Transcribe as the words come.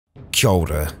Kia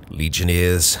ora,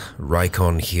 Legionnaires,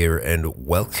 Rycon here, and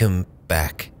welcome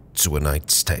back to A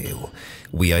Knight's Tale.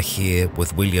 We are here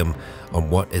with William on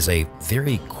what is a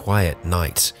very quiet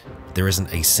night. There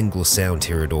isn't a single sound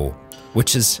here at all,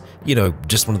 which is, you know,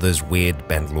 just one of those weird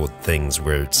Bannerlord things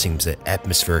where it seems that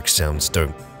atmospheric sounds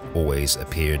don't always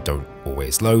appear, don't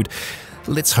always load.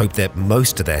 Let's hope that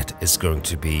most of that is going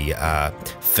to be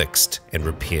fixed and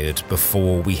repaired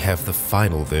before we have the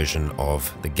final version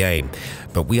of the game.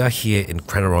 But we are here in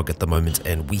Bannerlord at the moment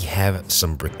and we have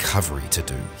some recovery to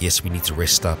do. Yes, we need to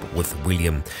rest up with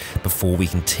William before we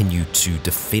continue to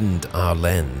defend our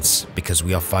lands, because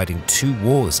we are fighting two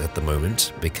wars at the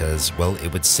moment because, well,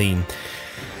 it would seem,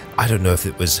 I don't know if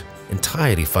it was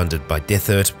entirely funded by Death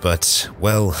Earth, but,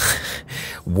 well,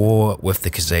 war with the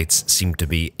Khazaits seemed to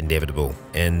be inevitable,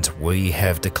 and we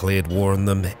have declared war on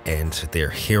them, and they're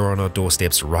here on our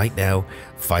doorsteps right now,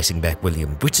 fighting back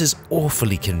William, which is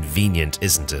awfully convenient,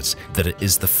 isn't it, that it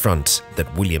is the front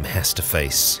that William has to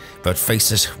face. But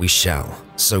face it, we shall.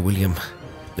 So, William,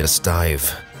 let us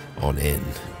dive on in.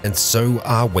 And so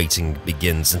our waiting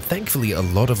begins, and thankfully a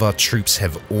lot of our troops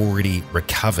have already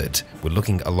recovered. We're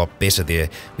looking a lot better there.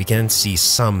 We can see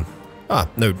some,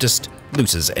 just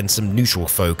looters and some neutral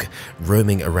folk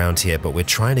roaming around here, but we're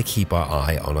trying to keep our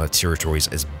eye on our territories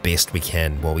as best we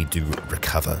can while we do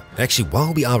recover. Actually,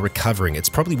 while we are recovering, it's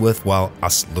probably worthwhile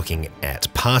us looking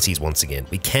at parties once again.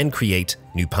 We can create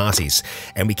new parties,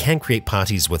 and we can create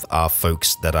parties with our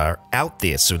folks that are out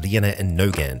there, so Liena and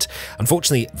Nogand.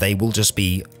 Unfortunately, they will just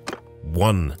be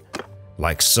one,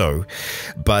 like so,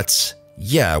 but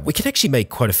yeah, we can actually make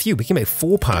quite a few. We can make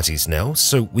 4 parties now,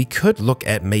 so we could look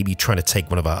at maybe trying to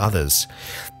take one of our others.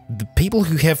 The people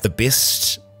who have the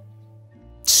best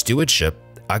stewardship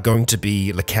are going to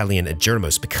be Lycalian and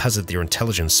Jeremus because of their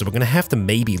intelligence, so we're going to have to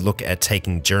maybe look at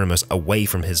taking Jeremus away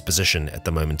from his position at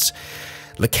the moment.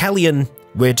 Lycalian,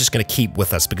 we're just going to keep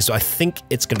with us because I think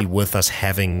it's going to be worth us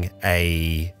having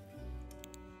a...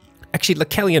 Actually,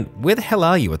 Lycalian, where the hell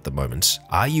are you at the moment?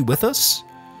 Are you with us?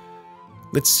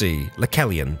 Let's see,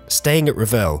 Lycalian, staying at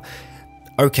Revel.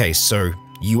 Okay, so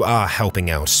you are helping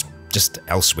out just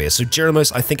elsewhere. So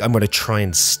Jeremus, I think I'm going to try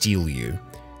and steal you.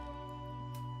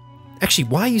 Actually,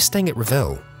 why are you staying at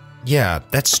Revel? Yeah,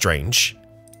 that's strange.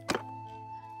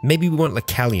 Maybe we want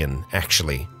Lycalian,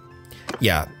 actually.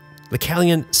 Yeah,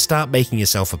 Lycalian, start making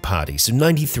yourself a party. So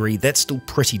 93, that's still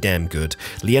pretty damn good.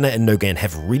 Liena and Nogand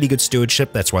have really good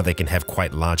stewardship, that's why they can have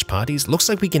quite large parties. Looks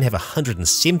like we can have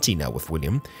 170 now with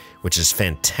William, which is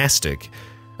fantastic.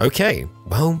 Okay,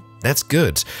 well, that's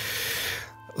good.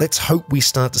 Let's hope we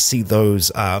start to see those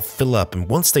fill up, and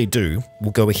once they do,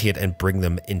 we'll go ahead and bring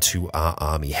them into our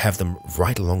army, have them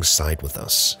right alongside with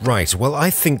us. Right, well, I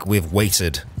think we've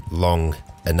waited long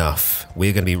enough.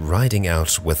 We're going to be riding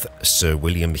out with Sir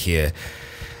William here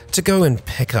to go and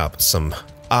pick up some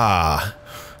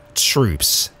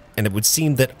troops, and it would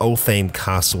seem that Ulthame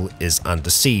Castle is under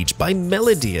siege by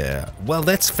Melodier. Well,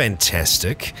 that's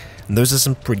fantastic, and those are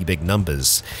some pretty big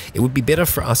numbers. It would be better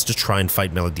for us to try and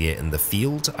fight Melodier in the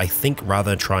field, I think,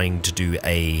 rather than trying to do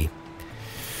a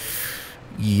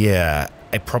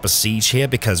proper siege here,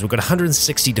 because we've got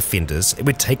 160 defenders. It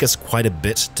would take us quite a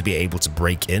bit to be able to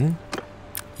break in.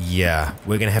 Yeah,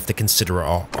 we're going to have to consider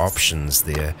our options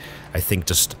there. I think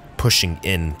just pushing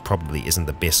in probably isn't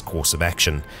the best course of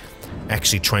action.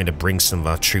 Actually trying to bring some of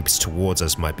our troops towards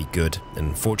us might be good. And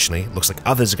unfortunately, it looks like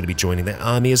others are going to be joining that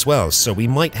army as well. So we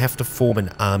might have to form an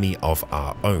army of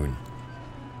our own.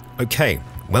 Okay,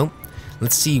 well,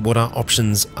 let's see what our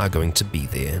options are going to be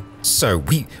there. So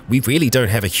we really don't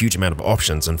have a huge amount of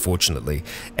options, unfortunately,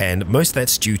 and most of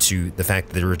that's due to the fact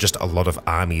that there are just a lot of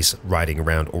armies riding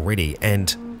around already,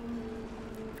 and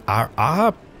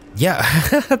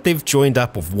they've joined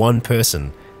up with one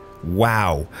person.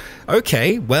 Wow.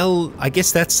 Okay, well, I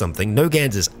guess that's something.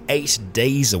 Nogand is 8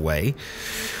 days away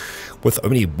with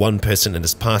only one person in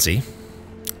his party.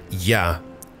 Yeah.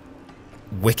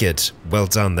 Wicked. Well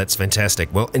done, that's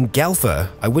fantastic. Well, in Galfa,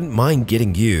 I wouldn't mind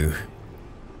getting you.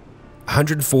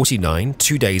 149,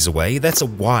 2 days away, that's a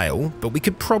while, but we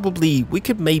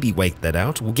could maybe wait that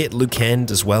out. We'll get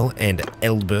Lucand as well, and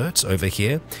Elbert over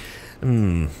here.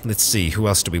 Let's see, who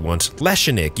else do we want?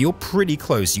 Lashanek, you're pretty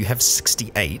close, you have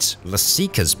 68.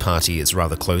 Lasika's party is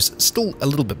rather close, still a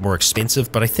little bit more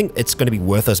expensive, but I think it's going to be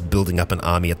worth us building up an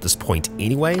army at this point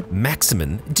anyway.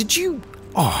 Maximin, did you...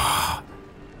 Oh,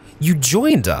 you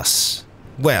joined us.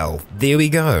 Well, there we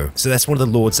go. So that's one of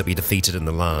the lords that we defeated in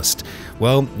the last.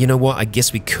 Well, you know what? I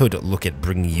guess we could look at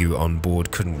bringing you on board,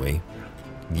 couldn't we?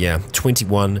 Yeah,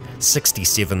 21,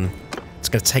 67. It's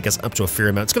going to take us up to a fair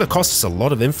amount. It's going to cost us a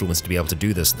lot of influence to be able to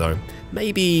do this, though.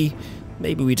 Maybe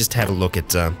maybe we just have a look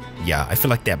at, yeah, I feel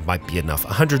like that might be enough.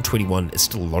 121 is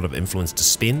still a lot of influence to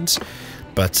spend,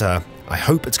 but I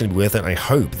hope it's going to be worth it. I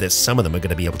hope that some of them are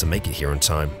going to be able to make it here in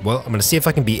time. Well, I'm going to see if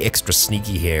I can be extra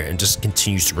sneaky here and just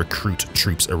continue to recruit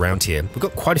troops around here. We've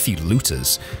got quite a few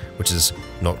looters, which is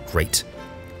not great.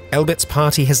 Albert's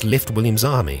party has left William's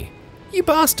army. You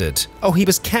bastard! Oh, he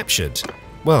was captured.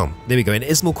 Well, there we go, and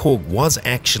Ismalcorg was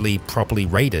actually properly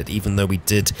raided, even though we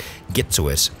did get to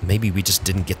it. Maybe we just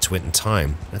didn't get to it in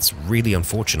time. That's really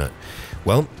unfortunate.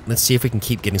 Well, let's see if we can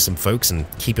keep getting some folks and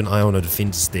keep an eye on our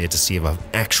defenders there to see if an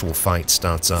actual fight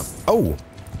starts up. Oh!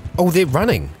 Oh, they're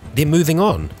running! They're moving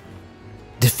on!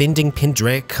 Defending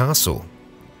Pendraic Castle.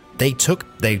 They took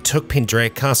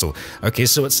Pendraic Castle. Okay,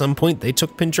 so at some point they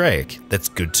took Pendraic. That's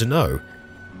good to know.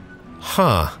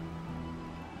 Huh.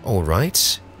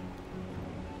 Alright.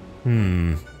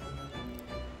 Do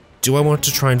I want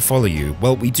to try and follow you?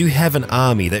 Well, we do have an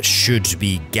army that should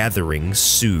be gathering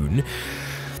soon.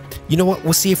 You know what?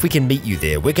 We'll see if we can meet you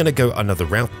there. We're going to go another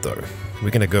route, though.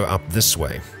 We're going to go up this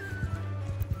way.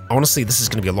 Honestly, this is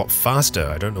going to be a lot faster.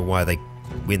 I don't know why they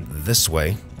went this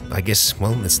way. I guess,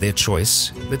 well, it's their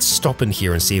choice. Let's stop in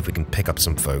here and see if we can pick up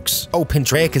some folks. Oh,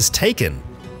 Pendraic is taken.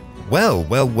 Well,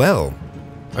 well, well.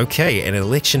 Okay, an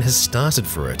election has started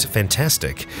for it.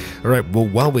 Fantastic. Alright, well,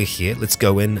 while we're here, let's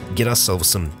go in, get ourselves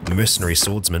some mercenary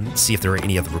swordsmen, see if there are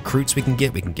any other recruits we can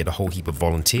get. We can get a whole heap of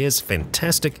volunteers.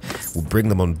 Fantastic. We'll bring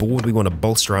them on board. We want to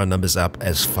bolster our numbers up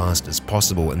as fast as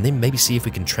possible, and then maybe see if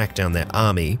we can track down that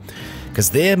army, because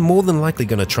they're more than likely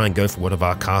going to try and go for one of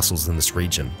our castles in this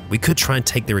region. We could try and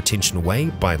take their attention away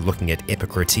by looking at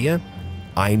Epicrotia.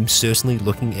 I'm certainly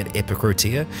looking at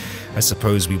Epicrotia. I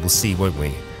suppose we will see, won't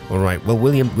we? Alright, well,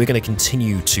 William, we're going to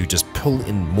continue to just pull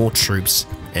in more troops,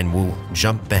 and we'll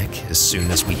jump back as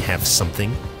soon as we have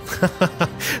something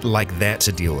like that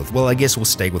to deal with. Well, I guess we'll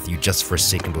stay with you just for a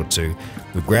second or two.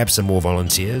 We'll grab some more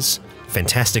volunteers.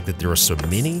 Fantastic that there are so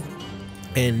many.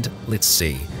 And let's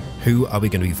see, who are we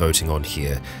going to be voting on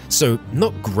here? So,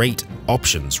 not great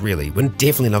options, really. We're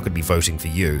definitely not going to be voting for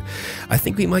you. I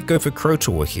think we might go for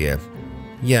Crotor here.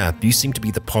 Yeah, you seem to be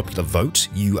the popular vote.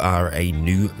 You are a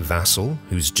new vassal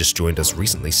who's just joined us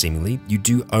recently, seemingly. You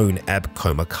do own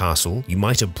Abcoma Castle. You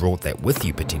might have brought that with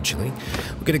you, potentially.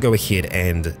 We're going to go ahead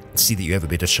and see that you have a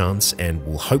better chance, and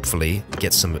we'll hopefully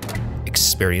get some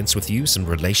experience with you, some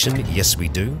relation. Yes, we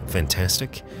do.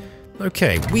 Fantastic.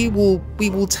 Okay, we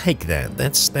will take that.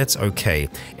 That's okay.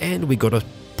 And we got a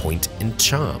point in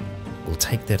charm. We'll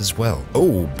take that as well.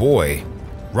 Oh, boy.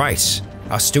 Right.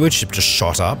 Our stewardship just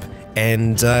shot up.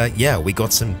 And yeah, we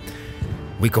got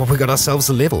ourselves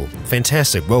a level.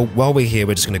 Fantastic. Well, while we're here,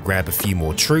 we're just going to grab a few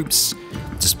more troops,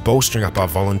 just bolstering up our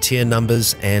volunteer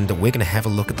numbers, and we're going to have a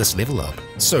look at this level up.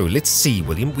 So let's see,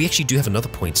 William. We actually do have another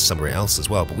point somewhere else as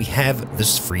well, but we have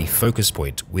this free focus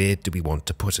point. Where do we want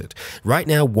to put it? Right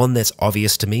now, one that's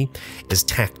obvious to me is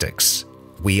tactics.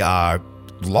 We are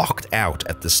locked out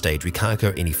at this stage. We can't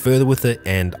go any further with it,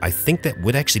 and I think that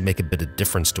would actually make a bit of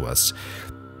difference to us.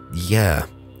 Yeah.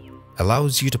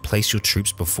 Allows you to place your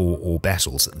troops before all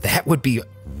battles. That would be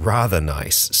rather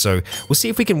nice. So we'll see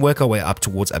if we can work our way up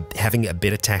towards having a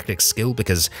better tactics skill,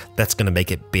 because that's going to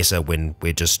make it better when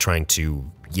we're just trying to,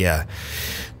 yeah,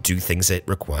 do things that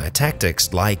require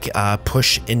tactics, like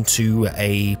push into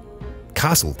a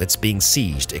castle that's being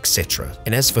sieged, etc.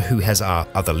 And as for who has our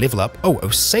other level up, oh,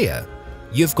 Osea,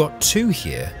 you've got 2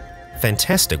 here.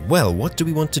 Fantastic. Well, what do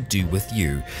we want to do with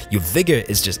you? Your vigor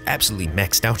is just absolutely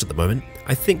maxed out at the moment.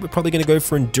 I think we're probably going to go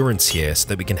for endurance here so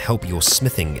that we can help your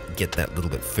smithing get that little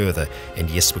bit further. And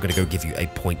yes, we're going to go give you a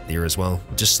point there as well,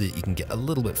 just so that you can get a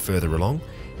little bit further along.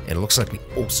 And it looks like we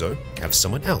also have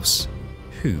someone else.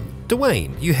 Who?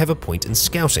 Dwayne, you have a point in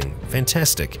scouting.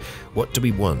 Fantastic. What do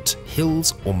we want?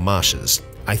 Hills or marshes?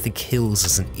 I think hills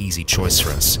is an easy choice for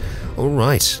us.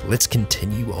 Alright, let's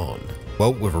continue on.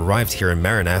 Well, we've arrived here in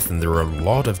Marinath, and there are a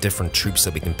lot of different troops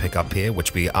that we can pick up here,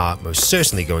 which we are most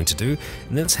certainly going to do.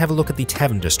 And then let's have a look at the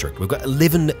Tavern District. We've got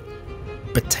 11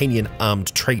 Battanian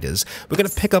armed traders. We're going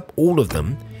to pick up all of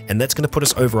them, and that's going to put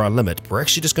us over our limit. We're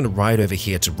actually just going to ride over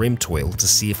here to Remtoil to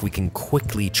see if we can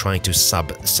quickly try to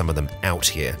sub some of them out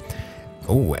here.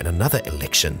 Oh, and another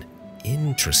election.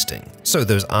 Interesting. So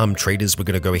those armed traders, we're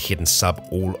going to go ahead and sub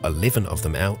all 11 of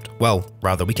them out. Well,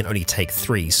 rather, we can only take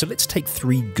 3, so let's take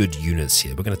 3 good units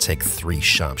here. We're going to take 3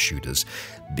 sharpshooters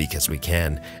because we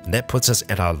can, and that puts us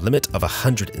at our limit of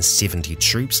 170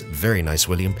 troops. Very nice,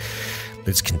 William.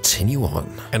 let's continue on.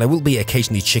 And I will be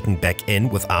occasionally checking back in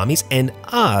with armies, and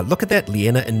look at that,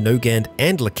 Liena and Nogand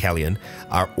and Lycalian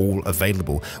are all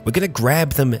available. We're going to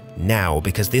grab them now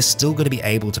because they're still going to be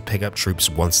able to pick up troops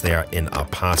once they are in our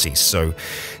party. So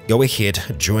go ahead,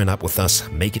 join up with us,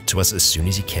 make it to us as soon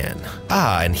as you can.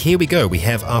 And here we go, we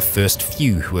have our first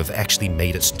few who have actually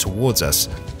made it towards us.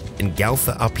 And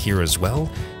Galtha up here as well,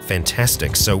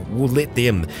 fantastic. So we'll let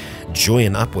them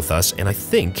join up with us, and I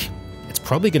think it's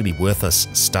probably going to be worth us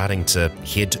starting to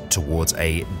head towards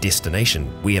a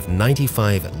destination. We have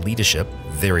 95 leadership,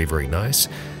 very, very nice.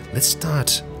 Let's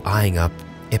start eyeing up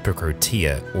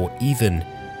Epicrotea or even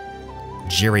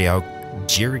Jersagos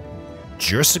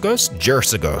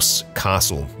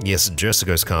Castle. Yes,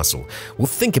 Jersagos Castle. We'll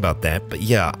think about that, but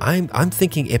yeah, I'm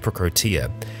thinking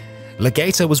Epicrotea.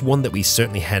 Legata was one that we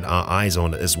certainly had our eyes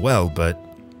on as well, but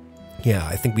yeah,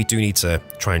 I think we do need to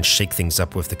try and shake things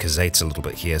up with the Khazaits a little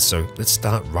bit here, so let's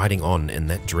start riding on in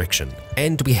that direction.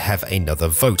 And we have another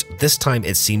vote. This time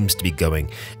it seems to be going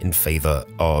in favor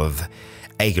of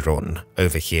Aegon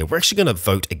over here. We're actually going to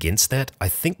vote against that. I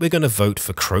think we're going to vote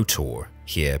for Krotor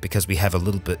here because we have a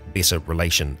little bit better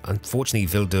relation. Unfortunately,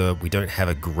 Vildur, we don't have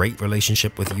a great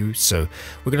relationship with you, so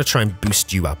we're going to try and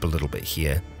boost you up a little bit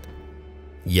here.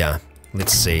 Yeah,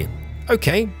 let's see.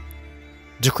 Okay,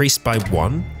 decreased by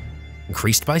 1.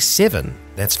 Increased by 7.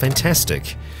 That's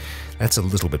fantastic. That's a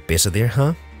little bit better there,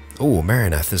 huh? Oh,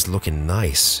 Maranath is looking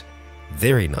nice.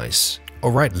 Very nice.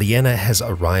 Alright, Liena has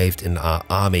arrived in our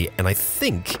army, and I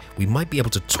think we might be able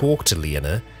to talk to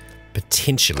Liena,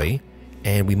 potentially,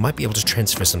 and we might be able to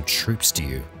transfer some troops to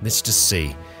you. Let's just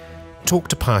see. Talk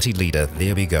to party leader,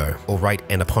 there we go. Alright,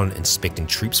 and upon inspecting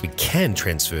troops, we can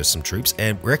transfer some troops,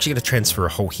 and we're actually going to transfer a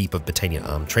whole heap of Battanian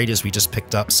armed traders we just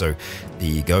picked up, so there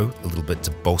you go, a little bit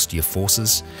to bolster your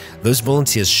forces. Those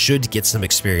volunteers should get some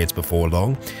experience before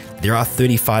long. There are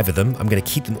 35 of them. I'm going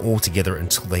to keep them all together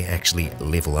until they actually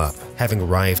level up. Having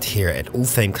arrived here at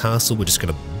Ulthame Castle, we're just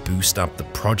going to boost up the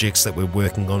projects that we're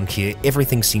working on here.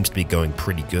 Everything seems to be going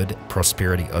pretty good.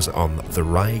 Prosperity is on the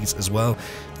rise as well.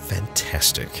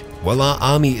 Fantastic. Well, our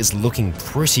army is looking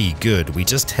pretty good. We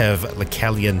just have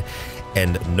Lycalian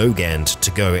and Nogand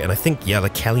to go, and I think, yeah,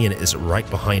 Lycalian is right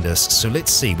behind us. So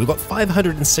let's see, we've got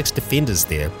 506 defenders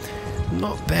there.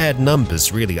 Not bad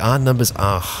numbers, really. Our numbers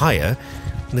are higher.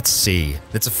 Let's see,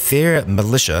 that's a fair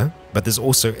militia, but there's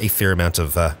also a fair amount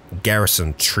of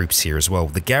garrison troops here as well.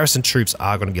 The garrison troops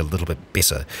are going to be a little bit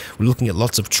better. We're looking at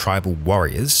lots of tribal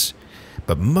warriors,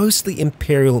 but mostly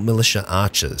Imperial militia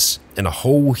archers and a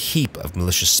whole heap of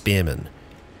militia spearmen.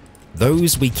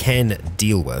 Those we can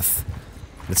deal with.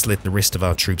 Let's let the rest of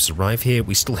our troops arrive here.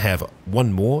 We still have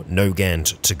one more,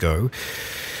 Nogand, to go.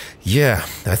 Yeah,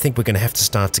 I think we're going to have to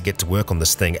start to get to work on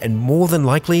this thing, and more than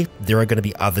likely, there are going to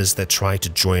be others that try to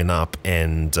join up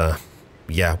and,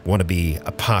 yeah, want to be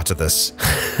a part of this,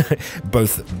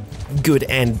 both good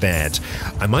and bad.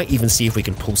 I might even see if we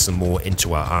can pull some more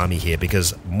into our army here,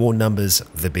 because more numbers,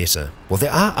 the better. Well,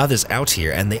 there are others out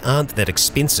here, and they aren't that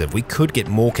expensive. We could get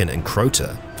Morkan and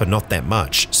Crota for not that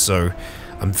much, so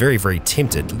I'm very, very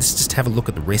tempted. Let's just have a look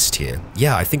at the rest here.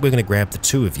 Yeah, I think we're going to grab the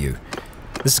two of you.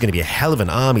 This is going to be a hell of an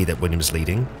army that William's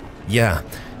leading. Yeah,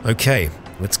 okay,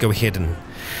 let's go ahead and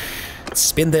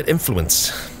spend that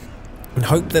influence and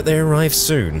hope that they arrive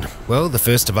soon. Well, the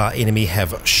first of our enemy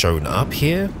have shown up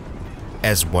here,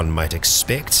 as one might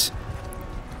expect.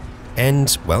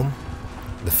 And, well,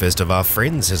 the first of our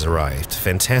friends has arrived.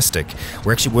 Fantastic.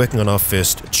 We're actually working on our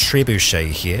first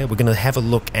trebuchet here. We're going to have a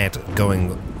look at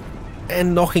going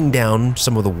and knocking down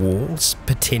some of the walls,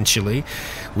 potentially.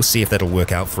 We'll see if that'll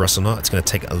work out for us or not. It's going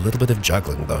to take a little bit of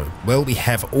juggling, though. Well, we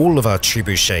have all of our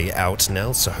trebuchet out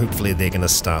now, so hopefully they're going to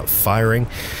start firing.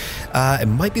 It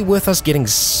might be worth us getting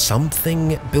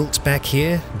something built back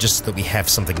here, just so that we have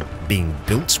something being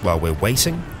built while we're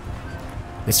waiting.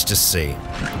 Let's just see.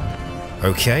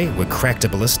 Okay, we're cracked a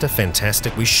ballista,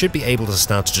 fantastic. We should be able to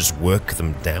start to just work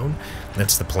them down.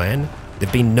 That's the plan.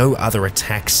 There've been no other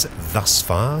attacks thus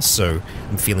far, so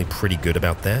I'm feeling pretty good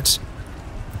about that.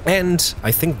 And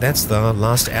I think that's the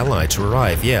last ally to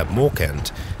arrive. Yeah,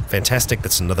 Morkand. Fantastic,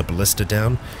 that's another ballista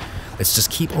down. Let's just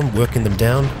keep on working them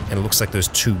down, and it looks like those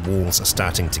two walls are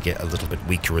starting to get a little bit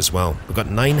weaker as well. We've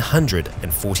got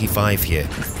 945 here.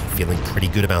 Feeling pretty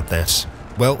good about that.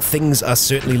 Well, things are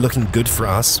certainly looking good for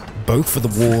us. Both of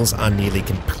the walls are nearly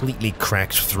completely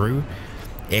cracked through.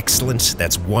 Excellent,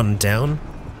 that's one down.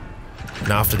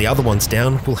 And after the other one's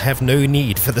down, we'll have no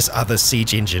need for this other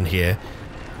siege engine here.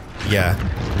 Yeah,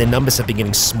 their numbers have been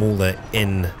getting smaller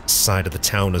inside of the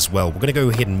town as well. We're going to go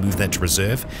ahead and move that to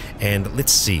reserve. And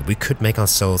let's see, we could make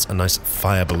ourselves a nice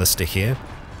fire ballista here.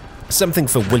 something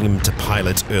for William to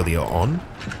pilot earlier on.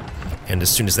 And as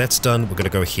soon as that's done, we're going to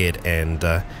go ahead and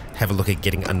have a look at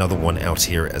getting another one out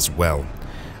here as well.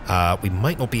 We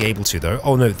might not be able to though.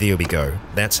 Oh no, there we go.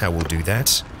 That's how we'll do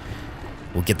that.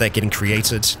 We'll get that getting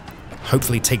created.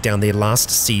 Hopefully take down their last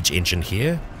siege engine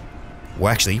here.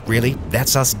 Well, actually, really,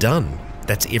 that's us done.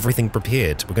 That's everything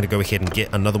prepared. We're going to go ahead and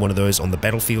get another one of those on the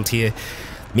battlefield here.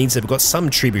 Means that we've got some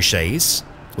trebuchets.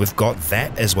 We've got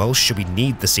that as well, should we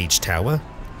need the siege tower.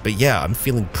 But yeah, I'm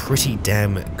feeling pretty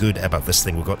damn good about this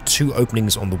thing. We've got 2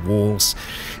 openings on the walls.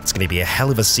 It's going to be a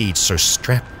hell of a siege, so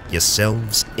strap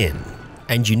yourselves in.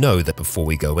 And you know that before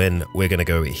we go in, we're going to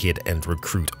go ahead and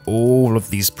recruit all of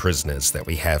these prisoners that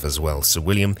we have as well. So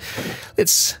William,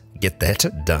 let's get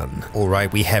that done. All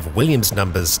right, we have William's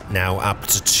numbers now up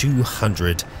to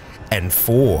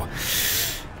 204.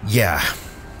 Yeah,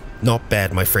 not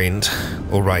bad, my friend.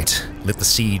 All right, let the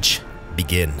siege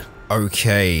begin.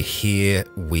 Okay, here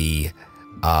we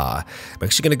are. I'm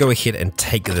actually going to go ahead and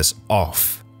take this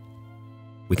off.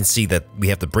 We can see that we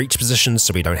have the breach position,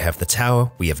 so we don't have the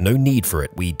tower. We have no need for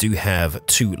it. We do have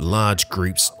 2 large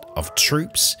groups of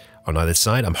troops on either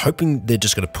side. I'm hoping they're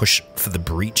just going to push for the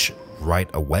breach right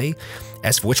away.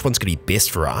 As for which one's going to be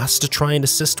best for us to try and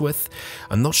assist with,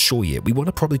 I'm not sure yet. We want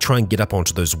to probably try and get up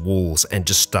onto those walls and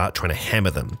just start trying to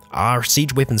hammer them. Our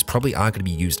siege weapons probably aren't going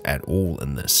to be used at all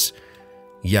in this.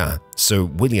 Yeah, so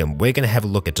William, we're going to have a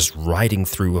look at just riding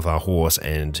through with our horse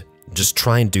and just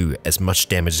try and do as much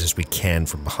damage as we can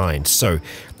from behind. So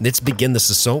let's begin this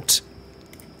assault.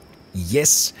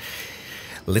 Yes,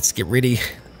 let's get ready.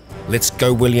 Let's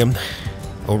go, William.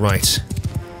 All right.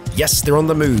 Yes, they're on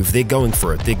the move. They're going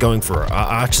for it. They're going for it. Our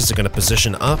archers are going to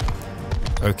position up.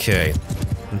 Okay,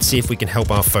 let's see if we can help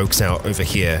our folks out over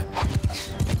here.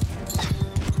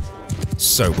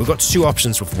 So we've got 2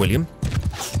 options with William.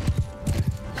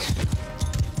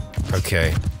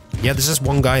 Okay. Yeah, there's just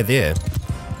one guy there.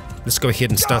 Let's go ahead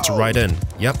and start to ride in.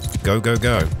 Yep. Go, go,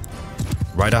 go.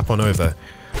 Right up on over.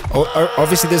 Oh,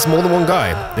 obviously there's more than one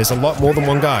guy. There's a lot more than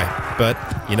one guy. But,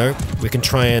 you know, we can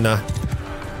try and,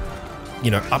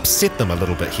 you know, upset them a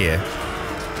little bit here.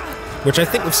 Which I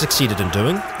think we've succeeded in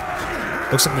doing.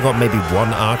 Looks like we've got maybe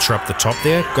 1 archer up the top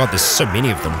there. God, there's so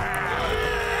many of them.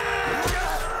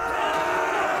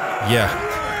 Yeah.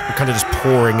 We're kind of just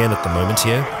pouring in at the moment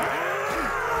here.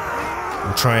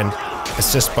 We'll try and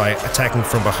assist by attacking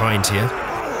from behind here.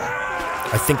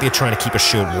 I think they're trying to keep a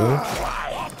shield wall.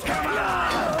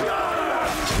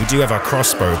 We do have our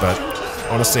crossbow, but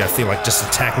honestly I feel like just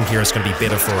attacking here is going to be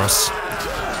better for us.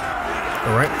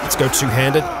 Alright, let's go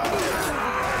 2-handed.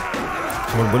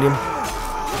 Come on, William.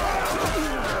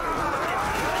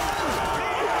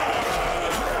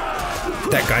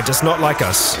 That guy does not like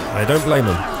us. I don't blame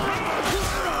him.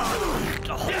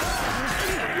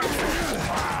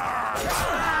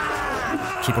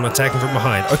 Keep on attacking from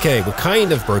behind. Okay, we're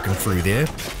kind of broken through there.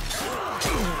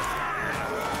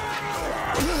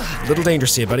 A little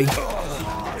dangerous here, buddy.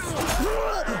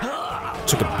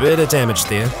 Took a bit of damage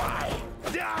there.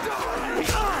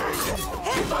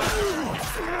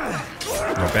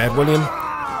 Not bad, William.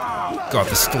 God,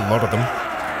 there's still a lot of them.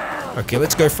 Okay,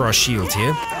 let's go for our shield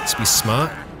here. Let's be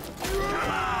smart.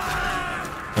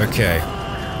 Okay.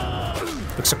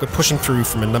 Looks like we're pushing through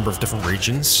from a number of different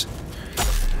regions.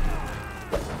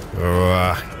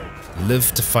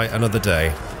 Live to fight another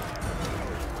day.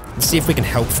 Let's see if we can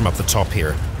help from up the top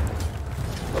here.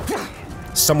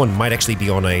 Someone might actually be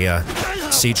on a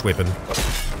siege weapon.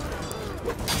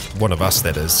 One of us,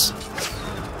 that is.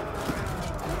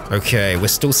 Okay, we're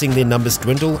still seeing their numbers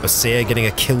dwindle. Osea getting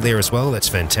a kill there as well. That's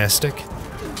fantastic.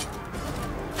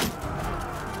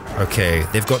 Okay,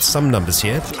 they've got some numbers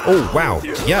here. Oh, wow.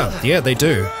 Yeah, they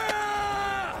do.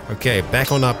 Okay,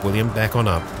 back on up, William. Back on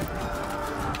up.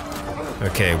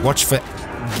 Okay, watch for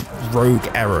rogue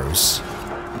arrows.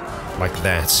 Like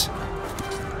that.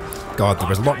 God, there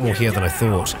was a lot more here than I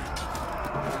thought.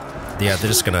 Yeah, they're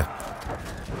just gonna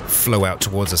flow out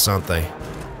towards us, aren't they?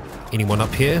 Anyone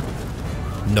up here?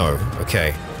 No.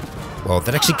 Okay. Well,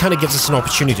 that actually kind of gives us an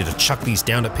opportunity to chuck these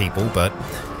down at people, but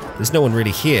there's no one really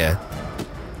here.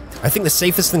 I think the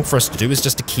safest thing for us to do is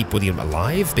just to keep William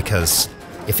alive, because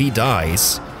if he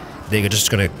dies, they're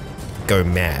just gonna go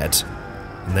mad.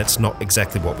 And that's not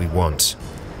exactly what we want.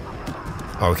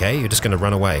 Okay, you're just gonna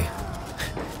run away.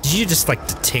 Did you just, like,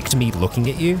 detect me looking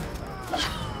at you?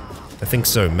 I think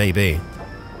so, maybe.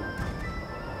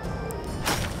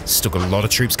 Still got a lot of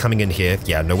troops coming in here.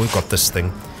 Yeah, no, we've got this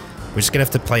thing. We're just gonna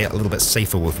have to play it a little bit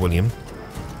safer with William.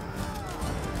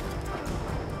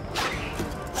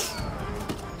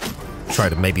 Try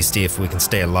to maybe see if we can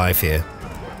stay alive here.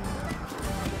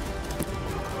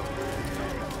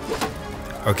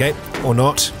 Okay, or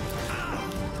not.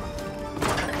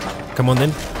 Come on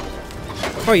then.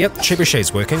 Oh yep,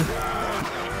 trebuchet's working.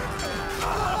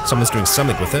 Someone's doing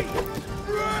something with it.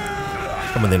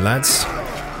 Come on then, lads.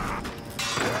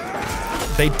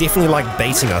 They definitely like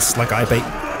baiting us, like I bait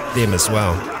them as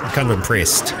well. I'm kind of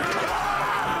impressed.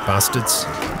 Bastards.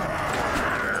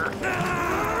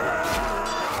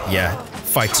 Yeah,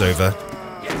 fight's over.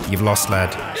 You've lost,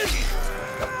 lad.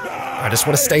 I just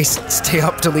want to stay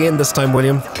up till the end this time,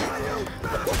 William.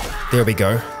 There we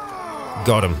go.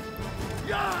 Got him.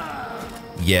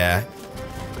 Yeah.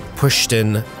 Pushed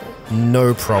in,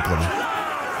 no problem.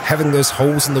 Having those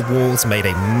holes in the walls made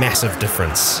a massive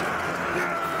difference.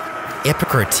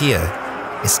 Epicrotia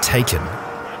is taken.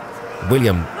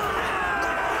 William,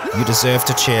 you deserve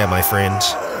to cheer, my friend.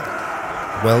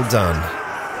 Well done.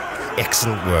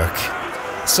 Excellent work.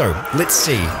 So, let's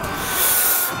see.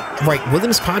 Right,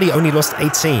 William's party only lost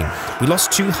 18. We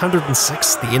lost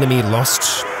 206. The enemy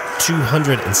lost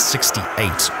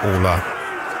 268 all up.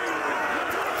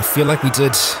 I feel like we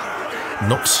did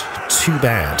not too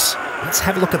bad. Let's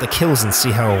have a look at the kills and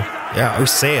see how... Yeah,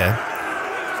 Osea.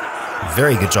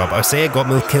 Very good job. Osea got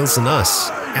more kills than us.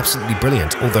 Absolutely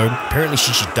brilliant. Although, apparently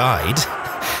she died.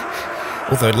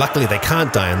 Although, luckily they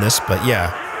can't die in this, but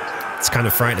yeah. It's kind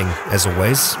of frightening, as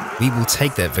always. We will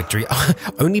take that victory.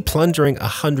 Only plundering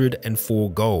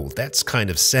 104 gold. That's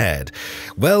kind of sad.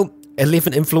 Well,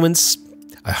 11 influence.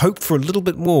 I hope for a little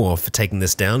bit more for taking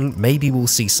this down. Maybe we'll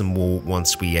see some more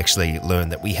once we actually learn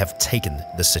that we have taken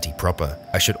the city proper.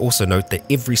 I should also note that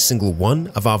every single one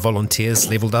of our volunteers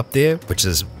leveled up there, which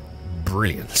is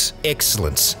brilliant.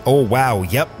 Excellent. Oh, wow.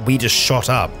 Yep, we just shot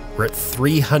up. We're at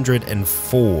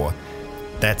 304.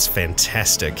 That's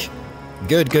fantastic.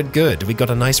 Good, good, good. We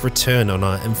got a nice return on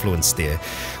our influence there.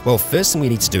 Well, first thing we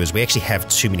need to do is we actually have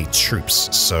too many troops,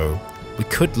 so we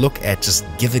could look at just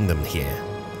giving them here.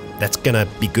 That's gonna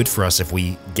be good for us if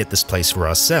we get this place for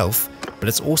ourselves, but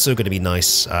it's also gonna be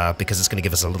nice because it's gonna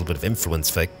give us a little bit of influence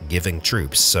for giving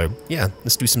troops. So yeah,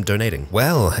 let's do some donating.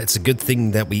 Well, it's a good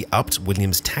thing that we upped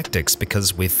William's tactics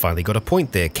because we've finally got a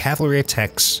point there. Cavalry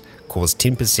attacks cause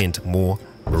 10% more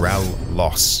morale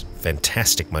loss.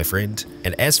 Fantastic, my friend.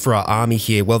 And as for our army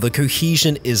here, well, the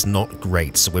cohesion is not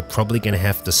great, so we're probably going to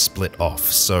have to split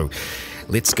off. So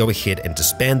let's go ahead and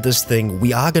disband this thing.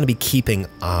 We are going to be keeping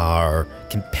our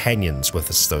companions with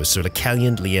us, though. So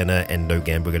Lecalian, Liena, and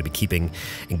Nogan we're going to be keeping.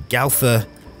 And Galtha,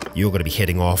 you're going to be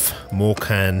heading off.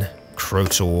 Morkan,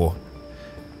 Krotor,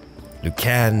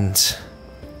 Lucand,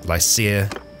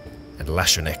 Lycia, and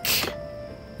Lashonek.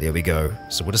 There we go.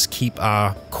 So we'll just keep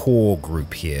our core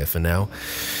group here for now.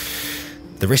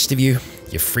 The rest of you,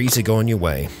 you're free to go on your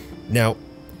way. Now,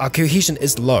 our cohesion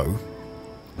is low,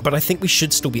 but I think we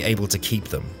should still be able to keep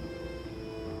them.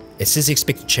 It says the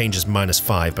expected change is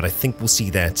 -5, but I think we'll see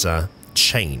that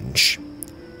change.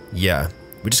 Yeah,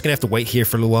 we're just gonna have to wait here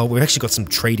for a little while. We've actually got some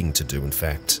trading to do, in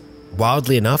fact.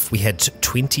 Wildly enough, we had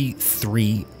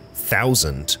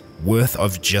 23,000 worth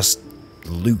of just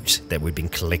loot that we've been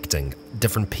collecting,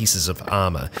 different pieces of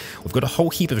armor. We've got a whole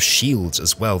heap of shields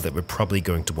as well that we're probably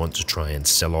going to want to try and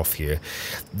sell off here.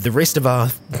 The rest of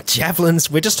our javelins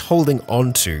we're just holding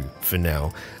on to for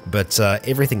now, but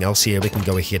everything else here we can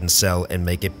go ahead and sell and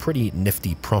make a pretty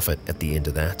nifty profit at the end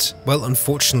of that. Well,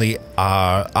 unfortunately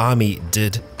our army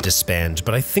did disband,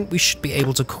 but I think we should be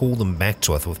able to call them back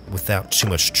to us without too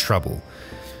much trouble.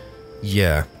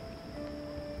 Yeah.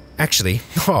 Actually,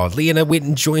 Liena went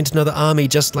and joined another army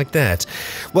just like that.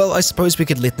 Well, I suppose we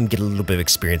could let them get a little bit of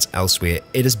experience elsewhere.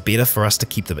 It is better for us to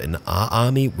keep them in our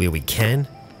army where we can.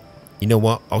 You know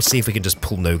what? I'll see if we can just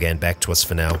pull Nogan back to us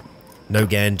for now.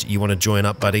 Nogan, you want to join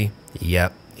up, buddy?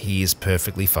 Yep, he is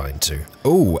perfectly fine too.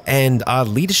 Oh, and our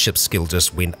leadership skill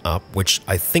just went up, which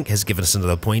I think has given us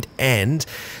another point, and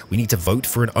we need to vote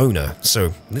for an owner.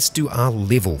 So let's do our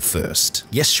level first.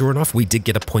 Yes, sure enough, we did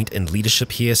get a point in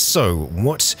leadership here. So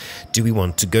what do we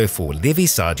want to go for? Levy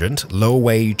Sergeant, lower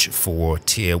wage for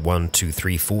tier 1, 2,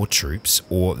 3, 4 troops,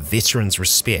 or Veterans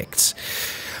Respect?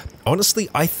 Honestly,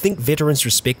 I think Veterans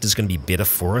Respect is going to be better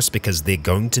for us because they're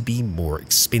going to be more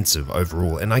expensive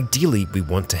overall, and ideally we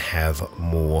want to have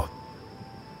more,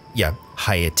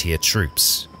 higher tier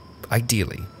troops,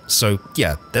 ideally. So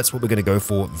yeah, that's what we're going to go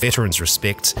for, Veterans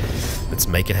Respect. Let's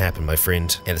make it happen, my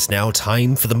friend. And it's now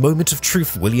time for the moment of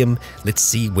truth, William. Let's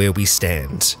see where we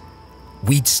stand.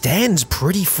 We stand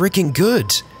pretty freaking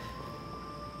good.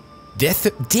 Death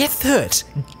Hurt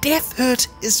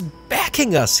is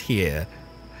backing us here.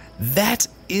 That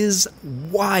is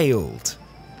wild.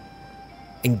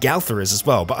 And Galtha is as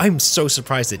well, but I'm so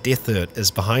surprised that Death Hurt is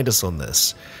behind us on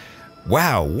this.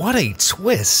 Wow, what a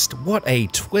twist. What a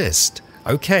twist.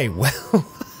 Okay, well,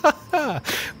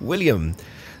 William,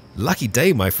 lucky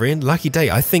day, my friend, lucky day.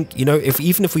 I think, you know,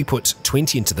 even if we put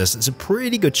 20 into this, it's a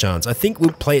pretty good chance. I think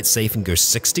we'll play it safe and go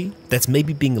 60. That's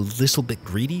maybe being a little bit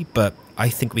greedy, but I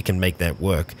think we can make that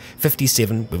work.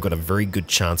 57, we've got a very good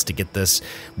chance to get this.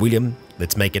 William,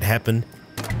 let's make it happen.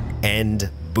 And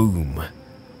boom.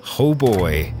 Oh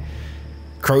boy.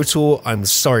 Krotor, I'm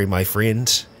sorry, my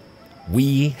friend.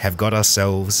 We have got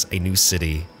ourselves a new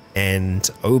city. And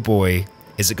oh boy,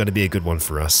 is it going to be a good one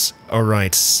for us.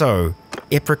 Alright, so,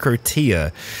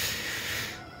 Epicotia.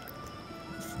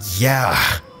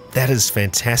 Yeah, that is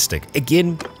fantastic.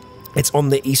 Again, it's on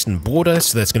the eastern border,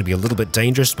 so that's going to be a little bit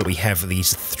dangerous, but we have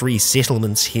these 3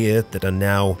 settlements here that are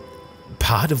now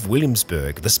part of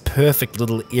Williamsburg, this perfect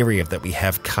little area that we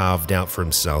have carved out for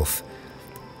himself.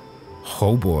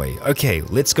 Oh boy. Okay,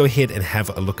 let's go ahead and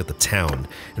have a look at the town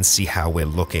and see how we're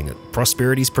looking.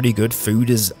 Prosperity's pretty good, food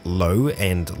is low,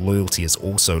 and loyalty is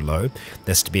also low.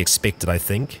 That's to be expected, I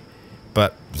think.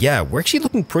 But yeah, we're actually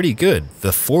looking pretty good.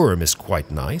 The forum is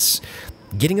quite nice.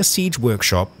 Getting a siege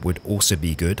workshop would also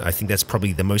be good. I think that's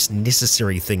probably the most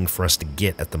necessary thing for us to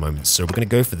get at the moment. So we're going to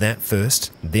go for that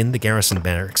first, then the garrison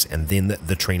barracks, and then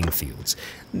the training fields.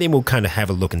 And then we'll kind of have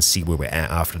a look and see where we're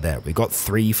at after that. We got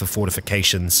 3 for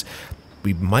fortifications.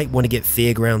 We might want to get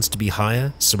fairgrounds to be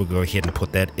higher, so we'll go ahead and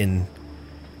put that in.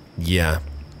 Yeah.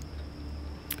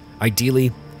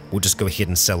 Ideally, we'll just go ahead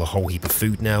and sell a whole heap of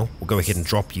food now. We'll go ahead and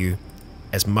drop you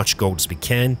as much gold as we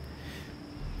can.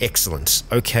 Excellent.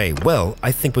 Okay, well,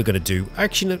 I think we're going to do...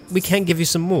 Actually, we can give you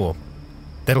some more.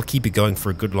 That'll keep you going for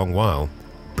a good long while.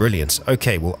 Brilliant.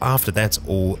 Okay, well, after that's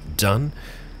all done,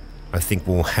 I think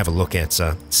we'll have a look at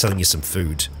selling you some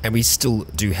food. And we still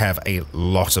do have a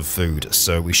lot of food,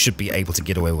 so we should be able to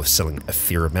get away with selling a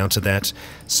fair amount of that.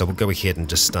 So we'll go ahead and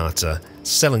just start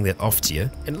selling that off to you.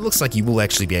 And it looks like you will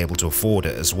actually be able to afford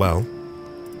it as well.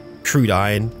 Crude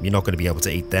iron, you're not going to be able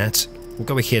to eat that. We'll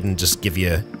go ahead and just give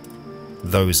you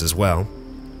those as well.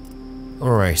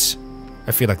 Alright,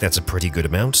 I feel like that's a pretty good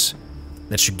amount.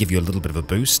 That should give you a little bit of a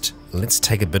boost. Let's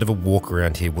take a bit of a walk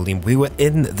around here, William. We were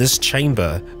in this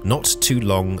chamber not too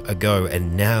long ago,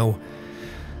 and now...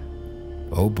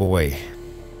 Oh boy.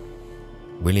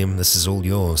 William, this is all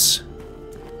yours.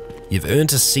 You've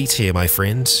earned a seat here, my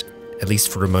friend, at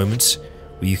least for a moment,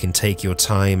 where you can take your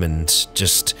time and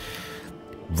just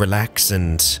relax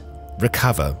and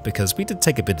recover, because we did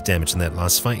take a bit of damage in that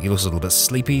last fight. He was a little bit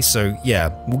sleepy, so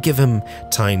yeah, we'll give him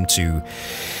time to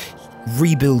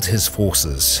rebuild his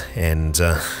forces, and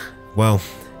well,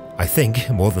 I think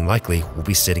more than likely we'll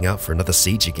be setting out for another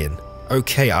siege again.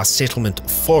 Okay, our settlement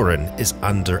Foreign is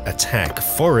under attack.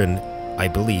 Foreign, I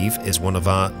believe, is one of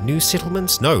our new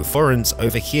settlements. No, Foreign's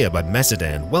over here by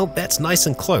Macedon. Well, that's nice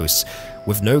and close.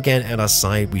 With Nogan at our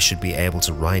side, we should be able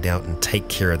to ride out and take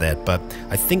care of that, but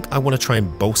I think I want to try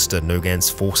and bolster Nogan's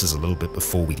forces a little bit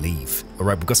before we leave.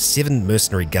 Alright, we've got 7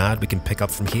 mercenary guard we can pick up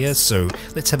from here, so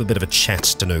let's have a bit of a chat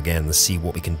to Nogan and see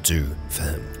what we can do for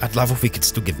him. I'd love if we could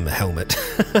still give him a helmet.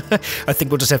 I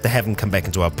think we'll just have to have him come back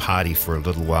into our party for a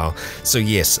little while. So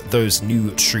yes, those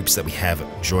new troops that we have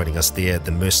joining us there,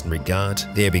 the mercenary guard.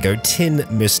 There we go, 10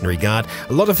 mercenary guard.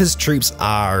 A lot of his troops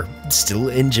are still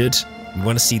injured. We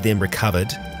want to see them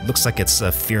recovered. Looks like it's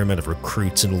a fair amount of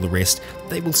recruits and all the rest.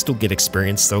 They will still get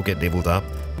experience, they'll get leveled up.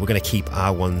 We're going to keep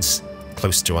our ones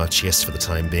close to our chest for the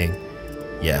time being.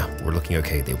 Yeah, we're looking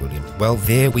okay there, William. Well,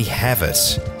 there we have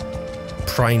it.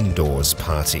 Prime Doors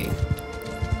party.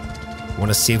 Want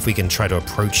to see if we can try to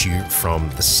approach you from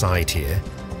the side here.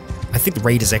 I think the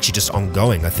raid is actually just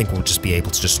ongoing. I think we'll just be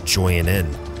able to just join in.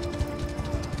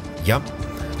 Yup,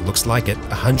 looks like it.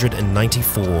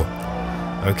 194.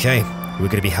 Okay. We're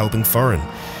going to be helping Foreign.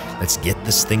 Let's get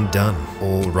this thing done.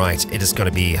 Alright, it is going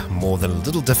to be more than a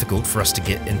little difficult for us to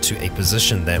get into a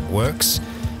position that works,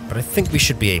 but I think we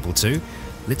should be able to.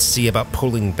 Let's see about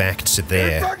pulling back to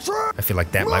there. I feel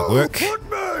like that might work.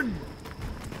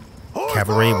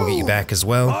 Cavalry will get you back as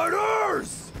well.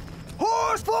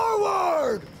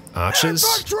 Archers,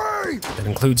 that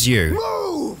includes you.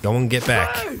 Go and get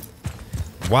back.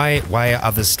 Why are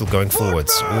others still going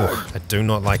forwards? Oh, I do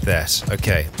not like that.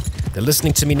 Okay. They're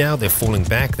listening to me now, they're falling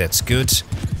back, that's good.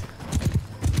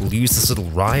 We'll use this little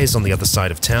rise on the other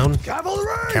side of town.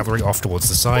 Cavalry off towards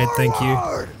the side, thank you.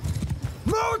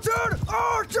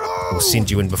 We'll send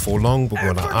you in before long, but we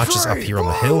want our archers up here on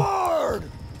the hill.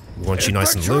 We want you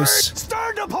nice and loose.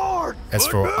 As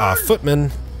for our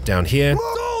footmen, down here,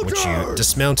 we want you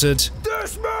dismounted.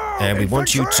 And we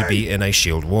want you to be in a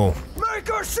shield wall.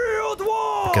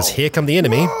 Because here come the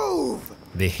enemy.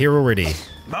 They're here already.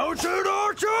 Mounted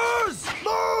archers!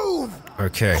 Move!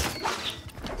 Okay.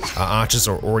 Our archers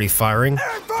are already firing.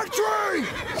 Infantry!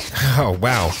 Oh,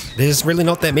 wow. There's really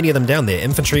not that many of them down there.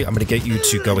 Infantry, I'm going to get you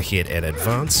to go ahead and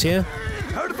advance here.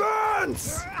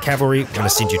 Advance! Cavalry, I'm going to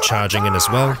send you charging in as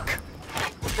well.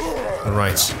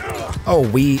 Alright. Oh,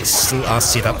 we still are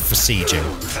set up for sieging.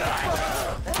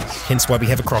 Hence why we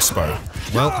have a crossbow.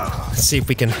 Well, let's see if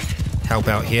we can help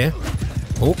out here.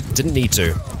 Oh, didn't need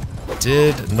to.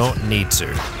 Did not need to.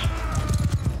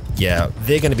 Yeah,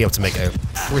 they're going to be able to make a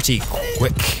pretty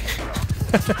quick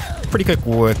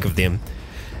work of them.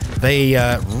 They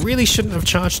really shouldn't have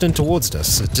charged in towards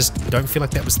us. I just don't feel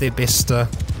like that was their best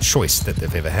choice that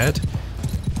they've ever had.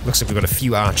 Looks like we've got a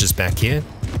few archers back here.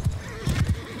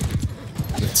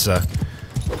 Let's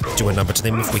do a number to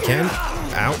them if we can.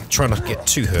 Ow, try not to get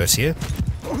too hurt here.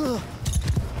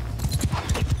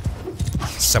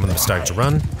 Some of them starting to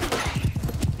run.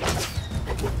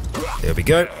 There we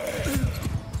go.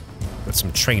 Got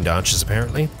some trained archers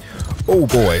apparently. Oh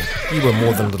boy, you were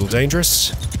more than a little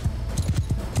dangerous.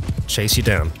 Chase you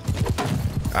down.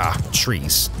 Ah,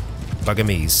 trees.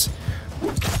 Bugger-mees.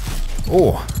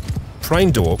 Oh,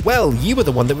 prime door. Well, you were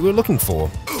the one that we were looking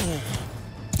for.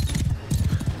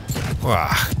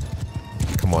 Ah,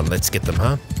 come on, let's get them,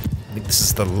 huh? I think this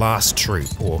is the last troop,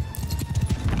 or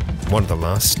one of the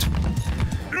last.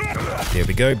 There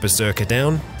we go, berserker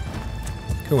down.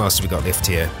 Who else have we got left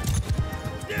here?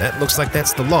 That looks like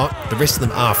that's the lot. The rest of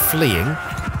them are fleeing.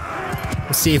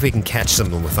 Let's see if we can catch some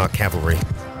of them with our cavalry.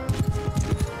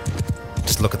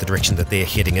 Just look at the direction that they're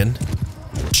heading in.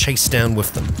 Chase down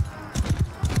with them.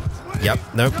 Yep,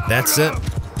 nope, that's it.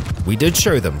 We did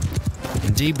show them.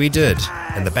 Indeed we did.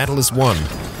 And the battle is won.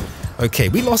 Okay,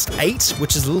 we lost 8,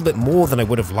 which is a little bit more than I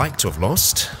would have liked to have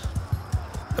lost.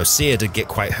 Osea did get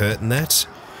quite hurt in that.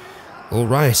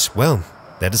 Alright, well,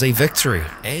 that is a victory.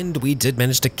 And we did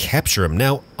manage to capture him.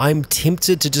 Now, I'm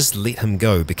tempted to just let him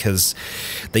go because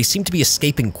they seem to be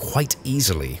escaping quite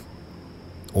easily.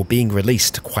 Or being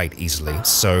released quite easily.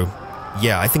 So,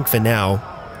 yeah, I think for now,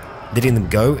 letting them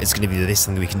go is going to be the best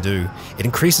thing that we can do. It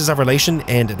increases our relation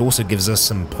and it also gives us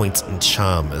some points in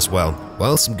charm as well.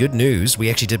 Well, some good news. We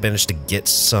actually did manage to get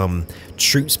some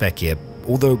troops back here.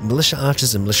 Although militia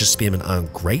archers and militia spearmen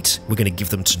aren't great, we're going to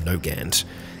give them to Nogand.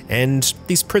 And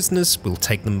these prisoners, we'll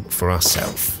take them for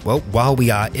ourselves. Well, while we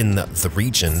are in the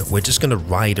region, we're just going to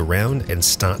ride around and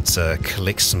start to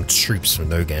collect some troops from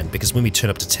Nogand, because when we turn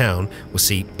up to town, we'll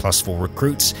see +4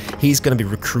 recruits. He's going to be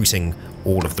recruiting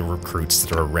all of the recruits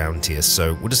that are around here,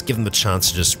 so we'll just give them a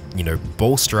chance to just, you know,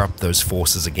 bolster up those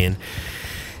forces again,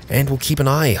 and we'll keep an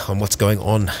eye on what's going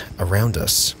on around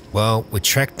us. Well, we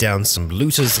tracked down some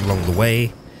looters along the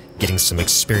way, getting some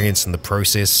experience in the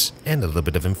process, and a little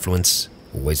bit of influence.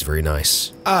 Always very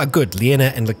nice. Ah, good.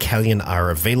 Liena and Lecalion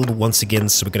are available once again,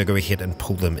 so we're going to go ahead and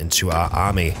pull them into our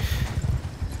army.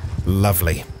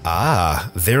 Lovely. Ah,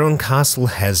 Veron Castle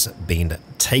has been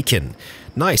taken.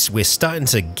 Nice, we're starting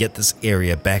to get this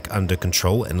area back under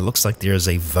control, and it looks like there is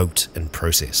a vote in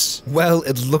process. Well,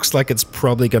 it looks like it's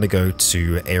probably going to go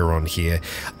to Aeron here.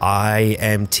 I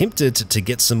am tempted to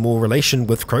get some more relation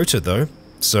with Crota, though,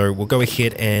 so we'll go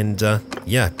ahead and,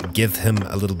 yeah, give him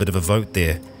a little bit of a vote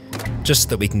there, just so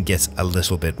that we can get a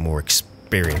little bit more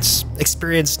experience.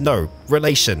 Experience? No.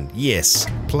 Relation? Yes.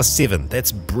 +7.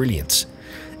 That's brilliant.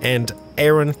 And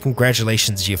Aaron,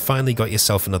 congratulations, you finally got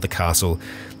yourself another castle.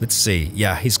 Let's see.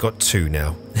 Yeah, he's got 2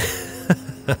 now.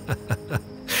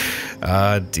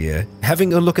 Ah, dear.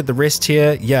 Having a look at the rest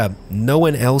here, yeah, no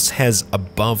one else has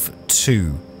above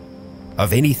 2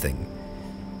 of anything.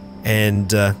 And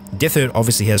Deathhurt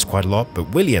obviously has quite a lot,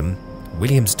 but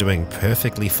William's doing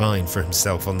perfectly fine for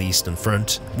himself on the Eastern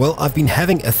Front. Well, I've been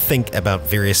having a think about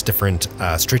various different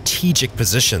strategic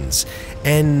positions,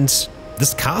 and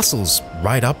this castle's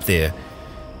right up there.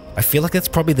 I feel like that's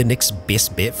probably the next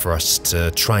best bet for us to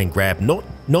try and grab,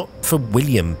 not for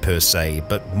William per se,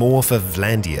 but more for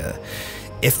Vlandia.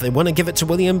 If they want to give it to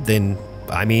William, then,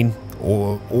 I mean,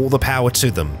 all the power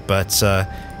to them, but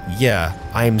yeah,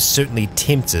 I'm certainly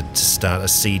tempted to start a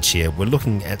siege here. We're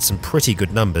looking at some pretty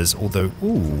good numbers, although,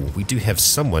 ooh, we do have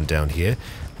someone down here.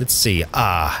 Let's see.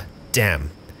 Ah,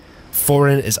 damn.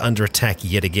 Foreign is under attack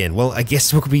yet again. Well, I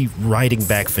guess we'll be riding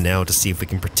back for now to see if we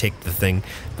can protect the thing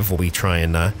before we try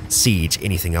and siege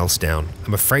anything else down.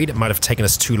 I'm afraid it might have taken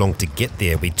us too long to get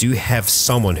there. We do have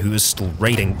someone who is still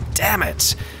raiding. Damn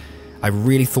it! I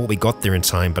really thought we got there in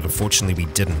time, but unfortunately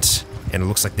we didn't. And it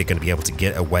looks like they're going to be able to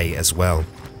get away as well.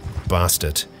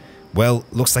 Bastard. Well,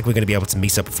 looks like we're going to be able to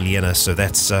meet up with Liena, so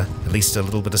that's at least a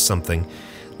little bit of something.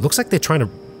 Looks like they're trying to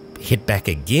head back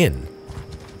again.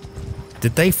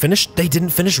 Did they finish? They didn't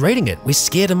finish raiding it. We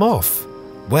scared them off.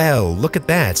 Well, look at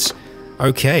that.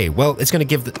 Okay, well, it's going to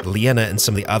give Liana and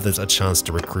some of the others a chance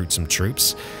to recruit some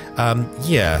troops.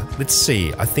 Yeah, let's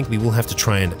see. I think we will have to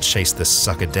try and chase this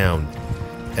sucker down.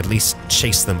 At least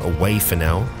chase them away for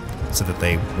now, so that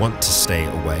they want to stay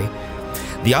away.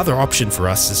 The other option for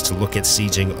us is to look at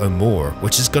sieging O'More,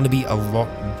 which is going to be a lot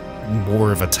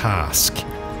more of a task.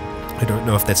 I don't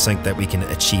know if that's something that we can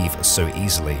achieve so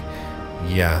easily.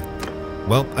 Yeah.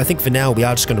 Well, I think for now we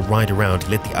are just going to ride around,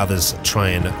 let the others try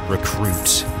and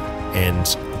recruit, and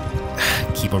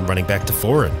keep on running back to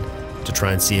Foreign to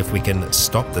try and see if we can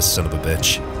stop this son of a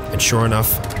bitch. And sure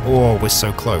enough, oh, we're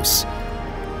so close.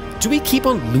 Do we keep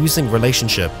on losing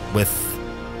relationship with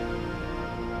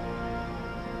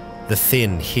the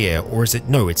Finn here, or is it,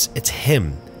 no, it's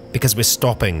him, because we're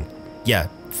stopping, yeah,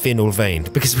 Finn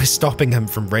Ulvain, because we're stopping him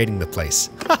from raiding the place.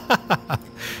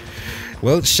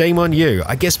 Well, shame on you.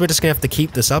 I guess we're just gonna have to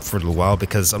keep this up for a little while,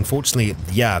 because unfortunately,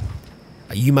 yeah,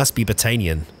 you must be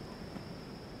Botanian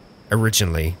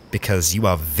originally, because you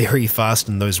are very fast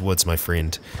in those woods, my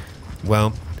friend.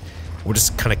 Well, we'll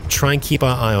just kind of try and keep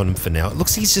our eye on him for now. It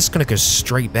looks like he's just gonna go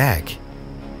straight back,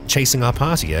 chasing our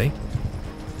party, eh?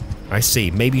 I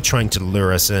see, maybe trying to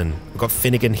lure us in. We've got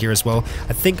Finnegan here as well.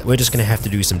 I think we're just gonna have to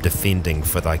do some defending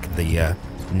for like the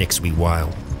next wee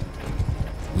while.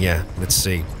 Yeah, let's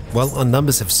see. Well, our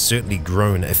numbers have certainly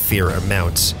grown a fair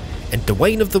amount, and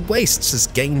Dwayne of the Wastes has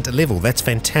gained a level. That's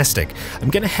fantastic. I'm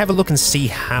going to have a look and see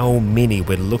how many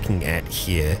we're looking at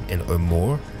here in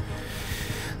O'More.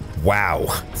 Wow,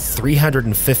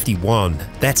 351.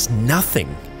 That's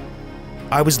nothing.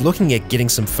 I was looking at getting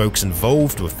some folks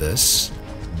involved with this,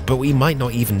 but we might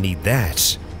not even need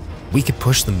that. We could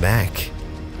push them back.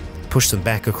 Push them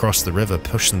back across the river,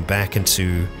 push them back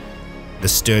into the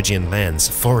Sturgian lands.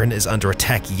 Foreign is under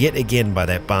attack yet again by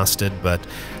that bastard, but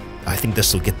I think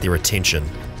this will get their attention,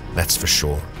 that's for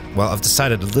sure. Well, I've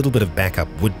decided a little bit of backup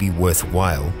would be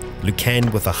worthwhile.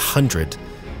 Lucan with 100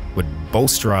 would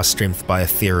bolster our strength by a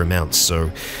fair amount,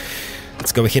 so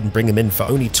let's go ahead and bring him in for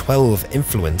only 12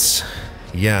 influence.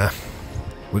 Yeah,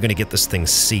 we're going to get this thing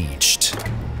sieged.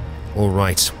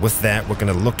 Alright, with that, we're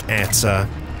going to look at... I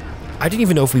don't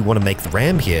even know if we want to make the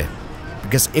ram here,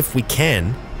 because if we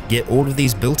can get all of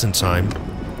these built in time,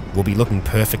 we'll be looking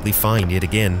perfectly fine yet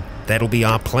again. That'll be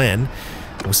our plan.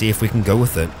 We'll see if we can go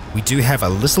with it. We do have a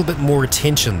little bit more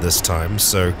attention this time,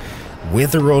 so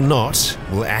whether or not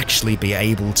we'll actually be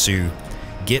able to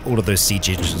get all of those siege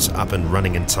engines up and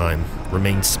running in time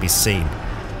remains to be seen.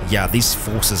 Yeah, these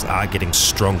forces are getting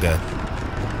stronger.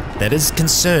 That is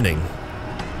concerning.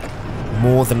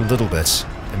 More than a little bit.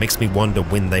 It makes me wonder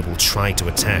when they will try to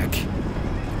attack.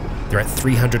 They're at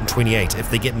 328. If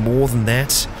they get more than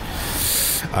that,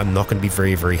 I'm not going to be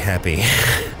very, very happy.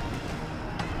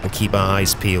 We'll keep our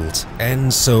eyes peeled.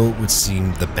 And so it would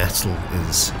seem the battle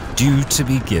is due to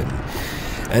begin.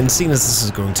 And seeing as this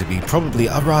is going to be probably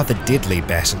a rather deadly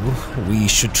battle, we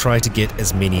should try to get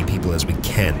as many people as we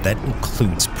can. That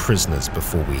includes prisoners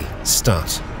before we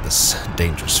start this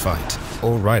dangerous fight.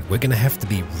 Alright, we're going to have to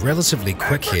be relatively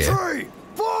quick here.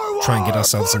 Try and get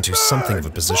ourselves into something of a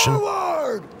position.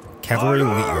 Cavalry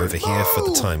will get you over here for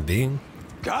the time being.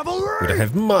 We don't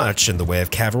have much in the way of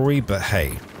cavalry, but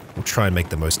hey, we'll try and make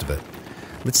the most of it.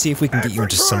 Let's see if we can get you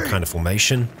into some kind of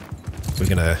formation. We're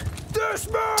gonna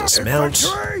dismount.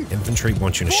 Infantry, we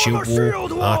want you in a shield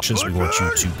wall. Archers, we want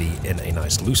you to be in a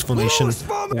nice loose formation,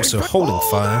 also holding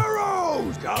fire.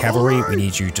 Cavalry, we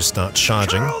need you to start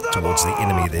charging towards the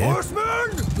enemy there.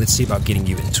 Let's see about getting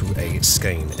you into a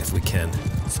skein if we can.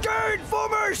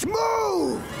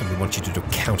 And we want you to do a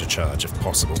counter charge if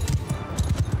possible,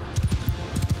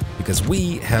 because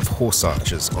we have horse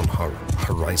archers on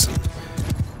horizon.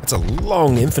 It's a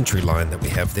long infantry line that we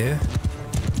have there,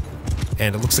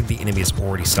 and it looks like the enemy is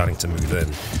already starting to move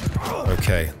in.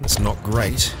 Okay, that's not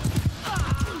great.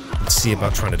 Let's see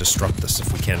about trying to disrupt this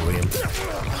if we can, William.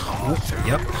 Oh,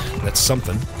 yep, that's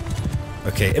something.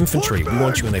 Okay, infantry, we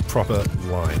want you in a proper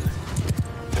line.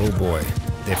 Oh boy,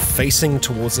 they're facing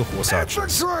towards the horse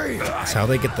archers. That's how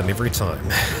they get them every time.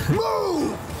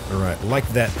 Alright, like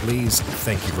that please,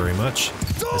 thank you very much.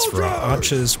 As for our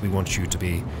archers, we want you to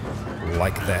be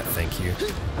like that, thank you.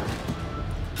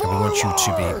 And we want you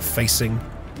to be facing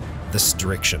this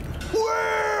direction.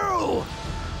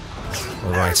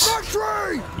 Alright,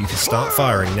 you can start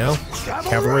firing now.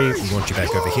 Cavalry, we want you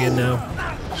back over here now.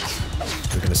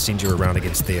 We're going to send you around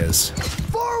against theirs.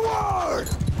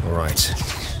 Alright,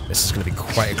 this is going to be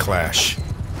quite a clash.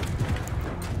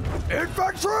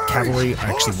 Cavalry,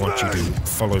 I actually want you to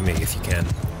follow me if you can.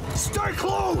 Stay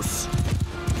close.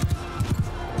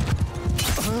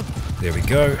 There we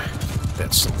go.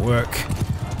 That's some work.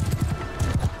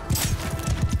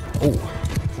 Oh,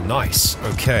 Nice.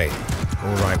 Okay.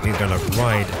 Alright, we're going to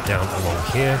ride down along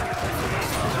here.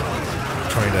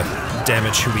 Trying to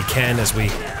damage who we can as we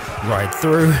ride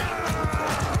through.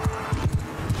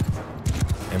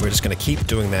 And we're just going to keep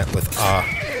doing that with our...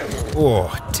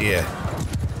 Oh, dear.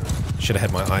 Should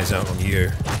have had my eyes out on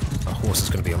you. Our horse is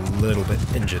going to be a little bit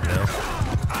injured now.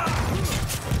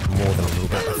 More than a little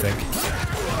bit, I think.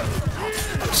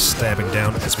 Stabbing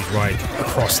down as we ride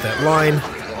across that line.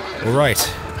 Alright,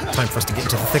 time for us to get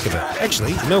into the thick of it.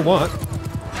 Actually, you know what?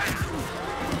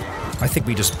 I think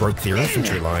we just broke their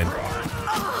infantry line.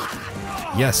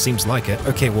 Yeah, seems like it.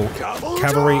 Okay, well,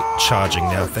 cavalry charging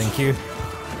now, thank you.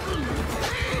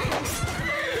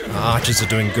 Our archers are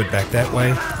doing good back that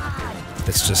way.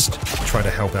 Let's just try to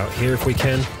help out here if we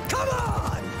can.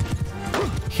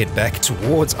 Head back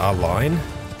towards our line.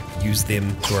 Use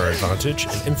them to our advantage.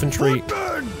 And infantry,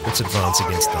 let's advance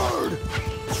against them.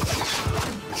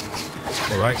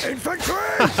 Alright.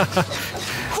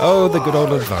 Oh, the good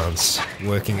old advance.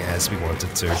 Working as we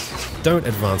wanted to. Don't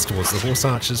advance towards the horse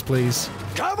archers, please.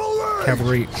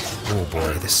 Cavalry. Oh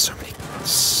boy, there's so many.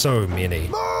 So many.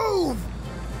 Move!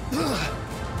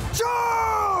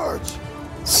 Charge!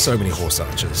 So many horse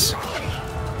archers.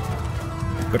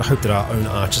 We've got to hope that our own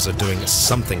archers are doing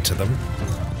something to them.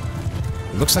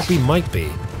 Looks like we might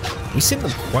be. We sent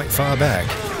them quite far back.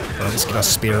 Let's get our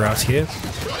spear out here.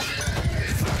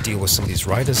 Deal with some of these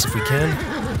riders if we can.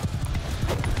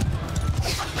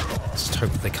 Just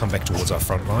hope that they come back towards our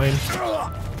front line.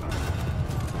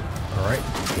 Alright,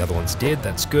 the other one's dead,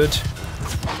 that's good.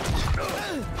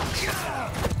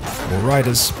 More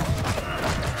riders.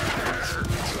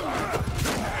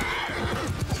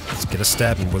 Let's get a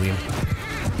stab in, William.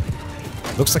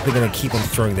 Looks like they're going to keep on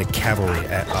throwing their cavalry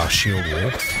at our shield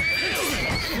wall.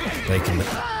 They can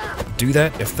do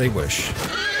that if they wish.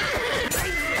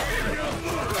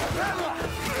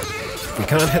 If we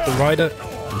can't hit the rider,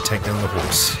 we take down the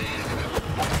horse.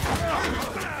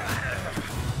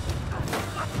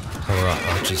 How are our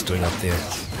archers doing up there?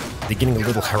 They're getting a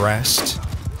little harassed.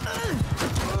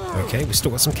 Okay, we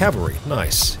still got some cavalry.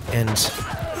 Nice. And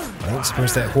I don't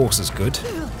suppose that horse is good.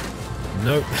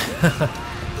 Nope.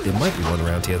 There might be one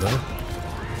around here, though.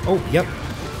 Oh, yep.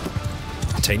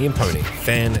 Titanium pony.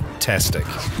 Fantastic.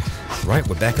 Right,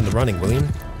 we're back in the running,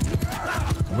 William.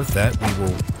 With that, we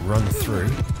will run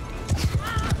through.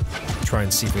 Try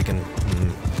and see if we can... I was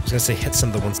going to say hit some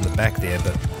of the ones in the back there,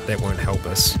 but that won't help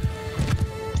us.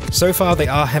 So far, they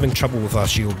are having trouble with our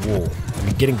shield wall. I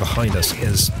mean, getting behind us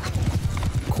is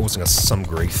causing us some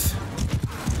grief.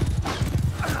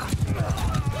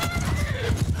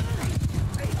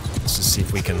 Let's just see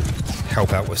if we can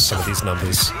help out with some of these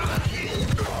numbers.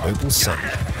 Noble son.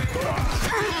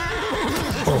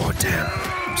 Oh, damn.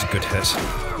 It was a good hit.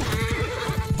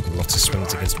 Lots of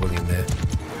swings against William there.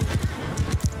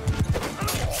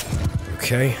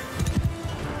 Okay.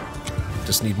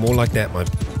 Just need more like that, my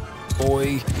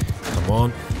boy. Come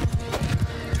on.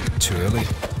 Too early.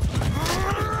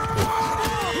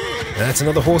 Oh. That's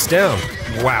another horse down.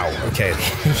 Wow. Okay.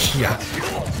 Yeah.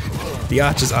 The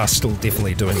archers are still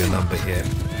definitely doing a number here.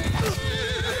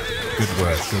 Good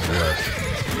work. Good work.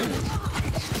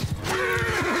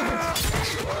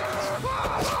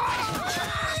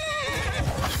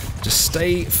 Just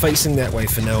stay facing that way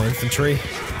for now, infantry.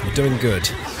 You're doing good.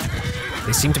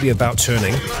 They seem to be about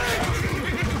turning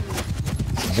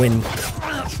when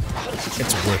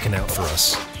it's working out for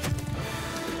us.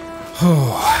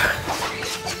 Oh,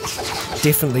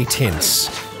 definitely tense.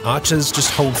 Archers, just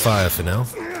hold fire for now.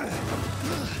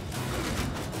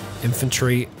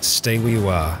 Infantry, stay where you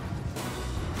are.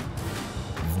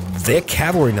 Their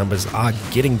cavalry numbers are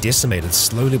getting decimated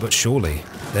slowly but surely.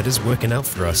 That is working out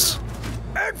for us.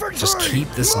 Just keep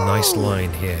this nice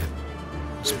line here.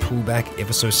 Just pull back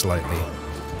ever so slightly.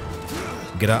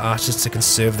 Get our archers to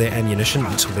conserve their ammunition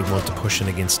until they want to push in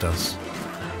against us.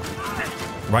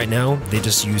 Right now, they're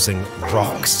just using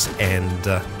rocks and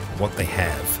what they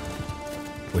have,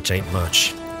 which ain't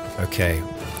much. Okay.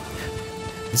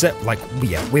 Is that like,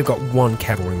 yeah, we've got one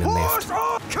cavalryman left.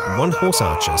 One horse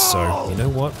archer, so you know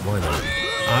what? Why not?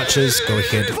 Archers, go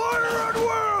ahead.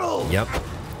 Yep.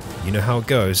 You know how it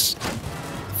goes.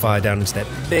 Fire down into that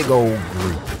big old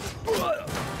group.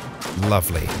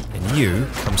 Lovely. And you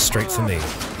come straight for me.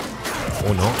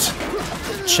 Or not.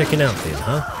 Checking out then,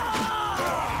 huh?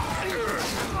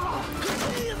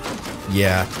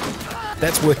 Yeah.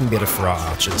 That's working better for our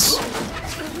archers.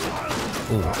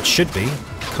 Oh, it should be.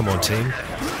 Come on, team.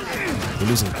 We're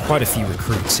losing quite a few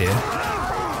recruits here.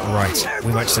 Right,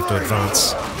 we might just have to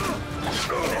advance.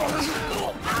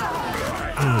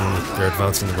 They're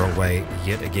advancing the wrong way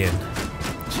yet again.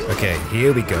 Okay,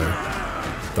 here we go.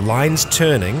 The line's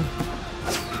turning.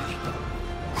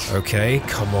 Okay,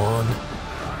 come on.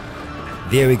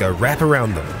 There we go. Wrap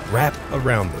around them. Wrap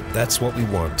around them. That's what we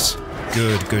want.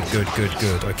 Good, good, good, good,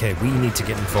 good. Okay, we need to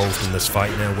get involved in this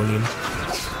fight now, William.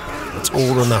 It's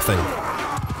all or nothing.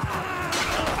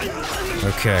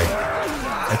 Okay.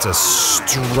 It's a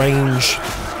strange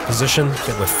position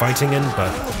that we're fighting in,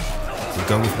 but we'll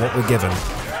go with what we're given.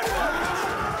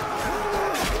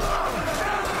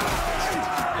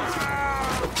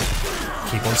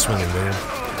 Keep on swinging, William.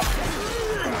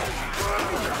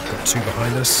 Got two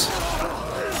behind us.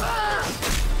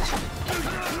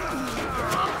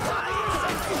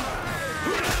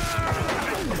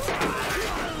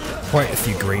 Quite a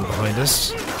few green behind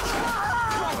us.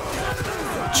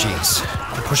 Jeez,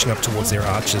 we're pushing up towards their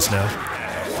archers now.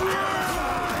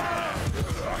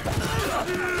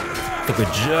 I think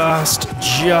we're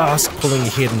just pulling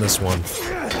ahead in this one.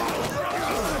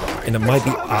 And it might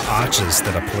be our archers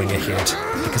that are pulling ahead,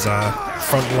 because our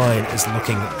front line is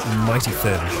looking mighty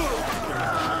thin.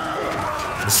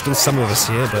 There's still some of us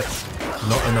here, but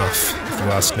not enough, if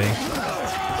you ask me.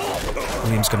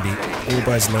 William's going to be all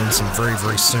by his lonesome very,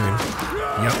 very soon.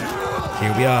 Yep,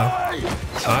 here we are.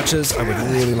 Archers, I would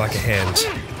really like a hand.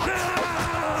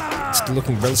 Still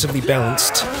looking relatively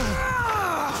balanced.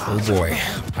 Oh boy,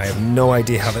 I have no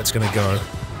idea how that's going to go.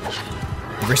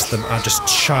 The rest of them are just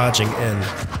charging in.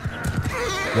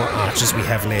 What archers we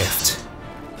have left?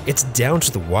 It's down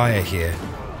to the wire here.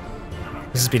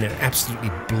 This has been an absolutely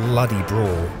bloody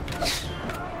brawl.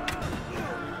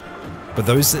 But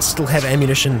those that still have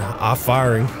ammunition are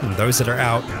firing, and those that are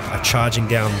out are charging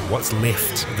down what's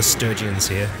left of the Sturgians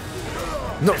here.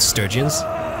 Not Sturgians,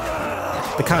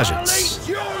 the Khajiits.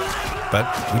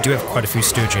 But we do have quite a few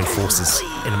Sturgian forces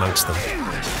in amongst them.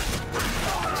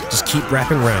 Just keep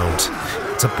wrapping round.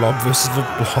 It's a blob versus a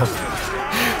blob.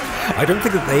 I don't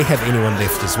think that they have anyone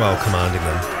left as well commanding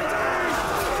them.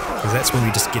 Because that's when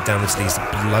we just get down into these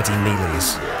bloody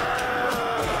melees.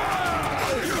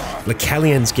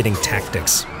 Lecalion's getting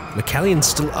tactics. Lecalion's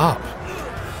still up.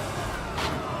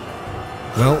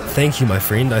 Well, thank you, my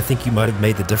friend. I think you might have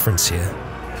made the difference here.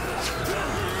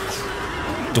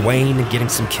 Dwayne getting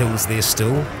some kills there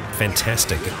still.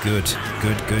 Fantastic. Good,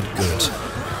 good, good, good.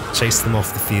 Chase them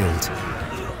off the field.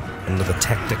 Another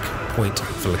tactic point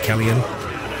for Lecalion.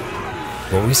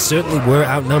 Well, we certainly were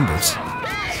outnumbered.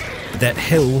 That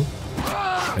hill,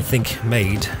 I think,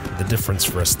 made the difference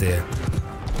for us there.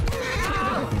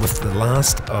 With the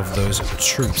last of those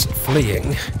troops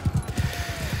fleeing,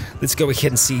 let's go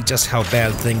ahead and see just how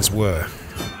bad things were.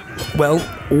 Well,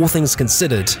 all things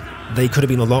considered, they could have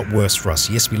been a lot worse for us.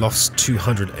 Yes, we lost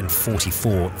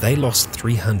 244. They lost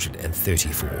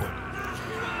 334.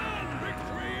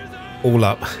 All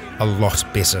up, a lot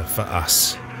better for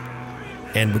us.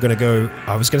 And we're going to go,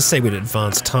 I was going to say we'd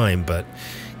advance time, but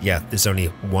yeah, there's only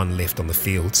one left on the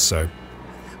field, so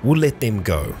we'll let them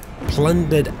go.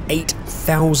 Plundered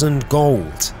 8,000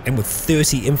 gold, and with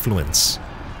 30 influence.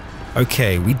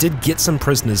 Okay, we did get some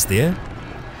prisoners there.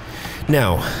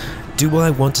 Now, do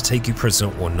I want to take you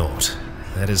prisoner or not?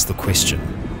 That is the question.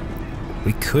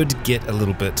 We could get a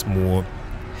little bit more.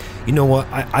 You know what,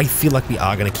 I feel like we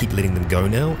are going to keep letting them go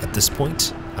now at this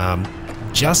point.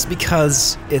 Just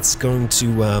because it's going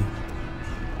to,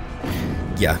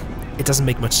 yeah, it doesn't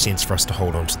make much sense for us to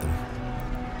hold on to them.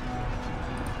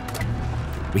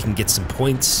 We can get some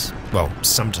points. Well,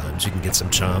 sometimes we can get some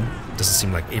charm. Doesn't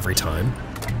seem like every time.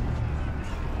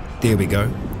 There we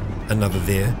go. Another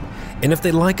there. And if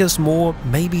they like us more,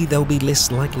 maybe they'll be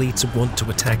less likely to want to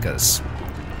attack us.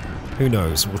 Who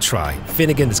knows? We'll try.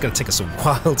 Finnegan, it's going to take us a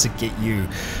while to get you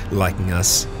liking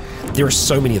us. There are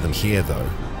so many of them here, though.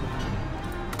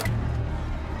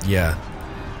 Yeah.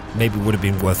 Maybe it would have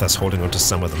been worth us holding on to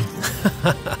some of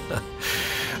them.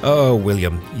 Oh,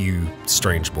 William, you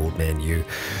strange bald man, you.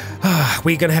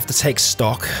 We're going to have to take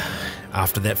stock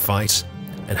after that fight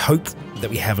and hope that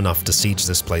we have enough to siege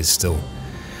this place still.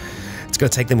 It's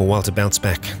going to take them a while to bounce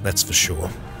back, that's for sure.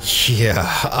 Yeah,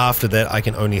 after that, I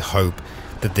can only hope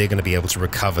that they're going to be able to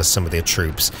recover some of their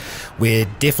troops. We're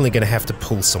definitely going to have to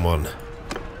pull someone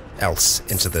else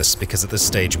into this, because at this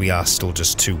stage we are still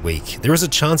just too weak. There is a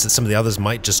chance that some of the others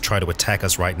might just try to attack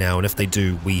us right now, and if they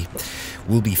do, we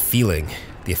will be feeling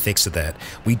the effects of that.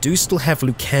 We do still have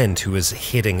Lucand who is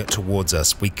heading towards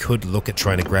us. We could look at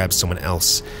trying to grab someone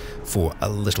else for a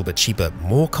little bit cheaper.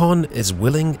 Morcon is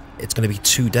willing. It's going to be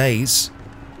 2 days.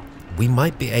 We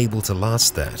might be able to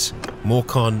last that.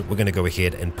 Morcon, we're going to go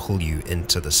ahead and pull you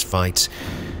into this fight.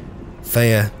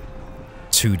 Thea,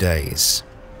 2 days.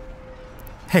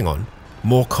 Hang on.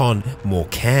 Morcon,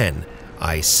 Morcan.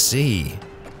 I see.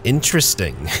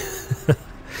 Interesting.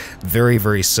 Very,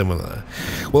 very similar.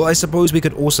 Well, I suppose we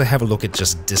could also have a look at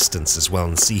just distance as well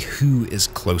and see who is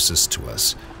closest to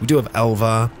us. We do have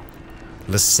Alvar.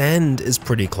 Lysand is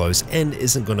pretty close and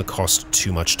isn't going to cost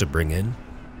too much to bring in.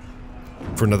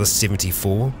 For another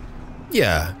 74.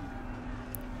 Yeah.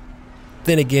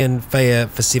 Then again, Faya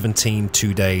for 17,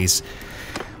 2 days.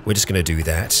 We're just going to do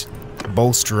that.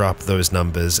 Bolster up those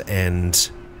numbers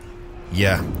and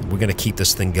yeah, we're going to keep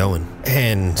this thing going.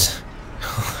 And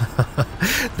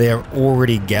they are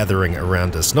already gathering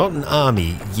around us. Not an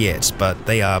army yet, but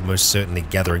they are most certainly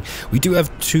gathering. We do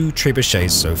have 2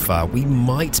 trebuchets so far. We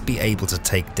might be able to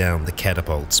take down the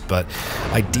catapults, but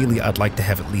ideally I'd like to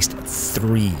have at least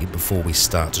 3 before we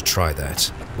start to try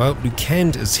that. Well,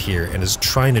 Lucand is here and is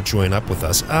trying to join up with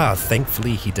us.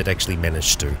 Thankfully he did actually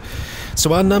manage to.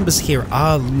 So our numbers here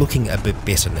are looking a bit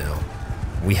better now.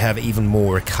 We have even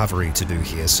more recovery to do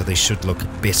here, so they should look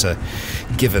better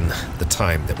given the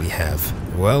time that we have.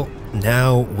 Well,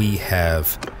 now we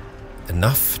have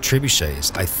enough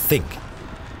trebuchets, I think,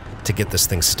 to get this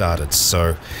thing started.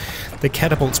 So the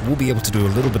catapults will be able to do a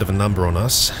little bit of a number on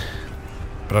us,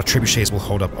 but our trebuchets will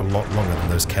hold up a lot longer than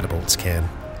those catapults can.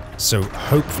 So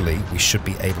hopefully we should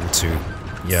be able to,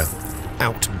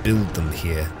 outbuild them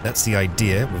here. That's the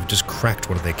idea. We've just cracked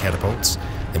one of their catapults,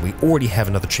 and we already have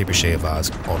another trebuchet of ours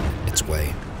on its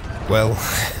way. Well,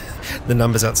 the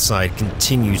numbers outside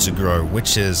continue to grow,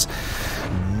 which is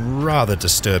rather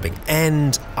disturbing.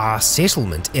 And our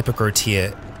settlement,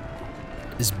 Epigrotia,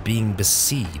 is being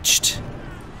besieged.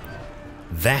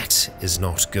 That is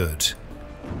not good.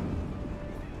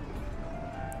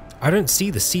 I don't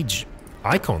see the siege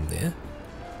icon there.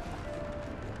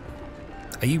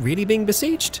 Are you really being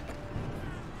besieged?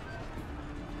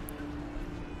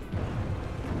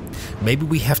 Maybe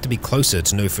we have to be closer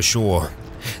to know for sure.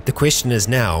 The question is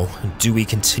now, do we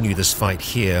continue this fight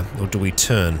here, or do we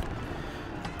turn?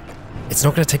 It's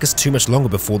not going to take us too much longer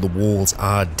before the walls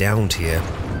are downed here,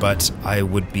 but I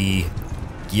would be,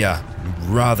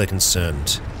 rather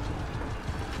concerned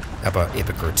about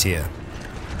Epigrotia.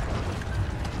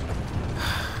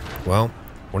 Well,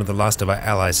 one of the last of our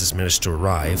allies has managed to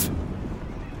arrive.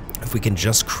 If we can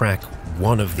just crack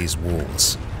one of these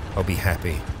walls, I'll be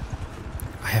happy.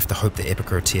 I have to hope that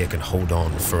Epigrotia can hold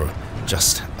on for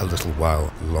just a little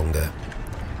while longer.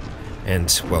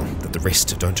 And, well, that the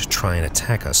rest don't try and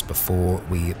attack us before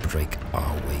we break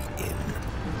our way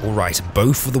in. Alright,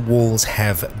 both of the walls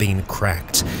have been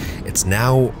cracked. It's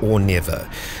now or never.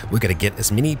 We're going to get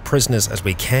as many prisoners as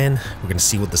we can. We're going to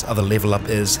see what this other level up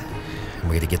is. And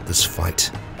we're going to get this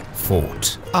fight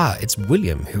fought. It's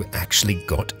William who actually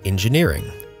got engineering.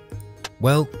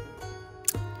 Well,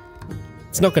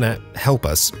 it's not going to help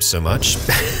us so much,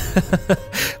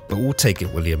 but we'll take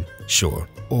it, William. Sure.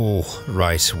 All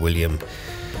right, William.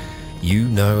 You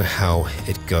know how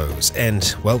it goes.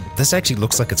 And, well, this actually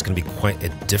looks like it's going to be quite a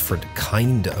different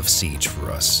kind of siege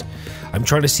for us. I'm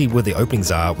trying to see where the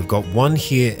openings are. We've got one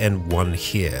here and one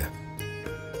here.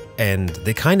 And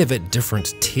they're kind of at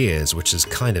different tiers, which is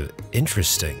kind of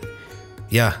interesting.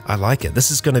 Yeah, I like it. This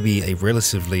is going to be a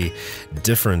relatively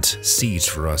different siege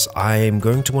for us. I'm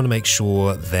going to want to make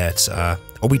sure that...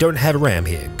 we don't have a ram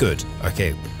here. Good.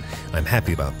 Okay, I'm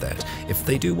happy about that. If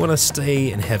they do want to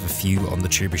stay and have a few on the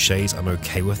trebuchets, I'm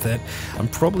okay with that. I'm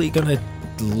probably going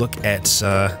to look at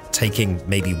taking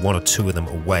maybe 1 or 2 of them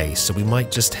away, so we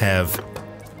might just have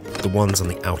the ones on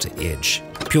the outer edge.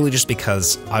 Purely just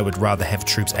because I would rather have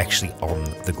troops actually on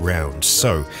the ground.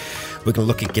 So, we're going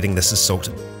to look at getting this assault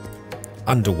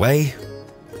underway.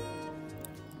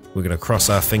 We're going to cross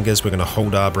our fingers, we're going to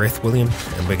hold our breath, William,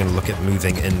 and we're going to look at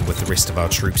moving in with the rest of our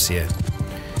troops here.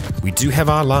 We do have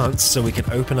our lance, so we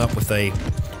can open up with a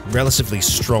relatively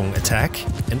strong attack.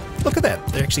 And look at that,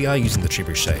 they actually are using the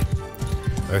trebuchet.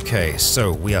 Okay,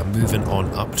 so we are moving on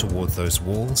up towards those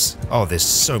walls. Oh, there's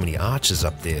so many archers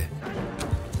up there.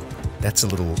 That's a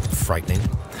little frightening.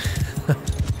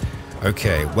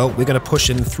 Okay, well, we're going to push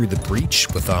in through the breach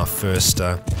with our first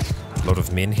lot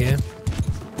of men here.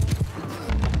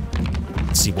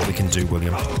 Let's see what we can do,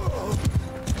 William.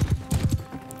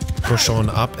 Push on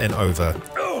up and over.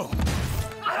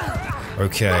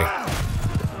 Okay.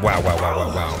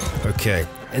 Wow. Okay,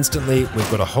 instantly we've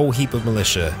got a whole heap of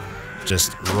militia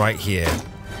just right here.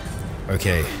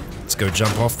 Okay, let's go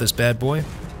jump off this bad boy.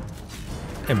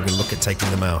 And we're going to look at taking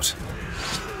them out.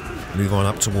 Move on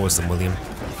up towards them, William.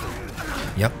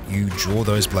 Yep, you draw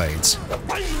those blades.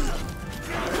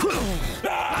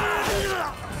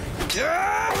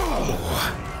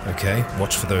 Oh, okay,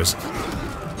 watch for those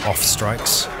off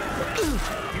strikes.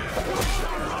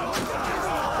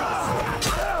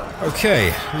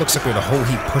 Okay, looks like we had a whole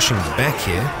heap pushing back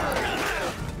here.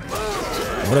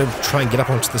 I want to try and get up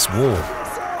onto this wall.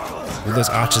 All those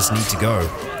archers need to go.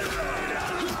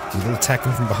 We will attack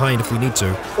them from behind if we need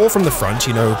to. Or from the front,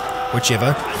 you know,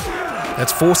 whichever.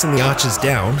 That's forcing the archers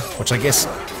down, which I guess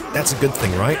that's a good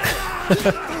thing, right?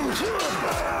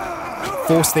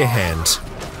 Force their hand.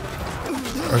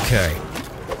 Okay.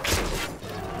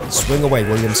 Swing away,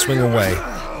 William, swing away.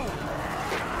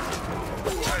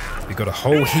 We've got a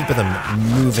whole heap of them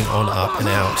moving on up and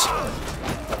out.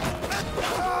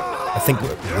 I think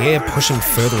we're pushing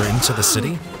further into the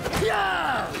city.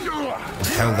 And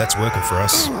hell, that's working for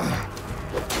us.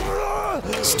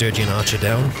 Sturgeon Archer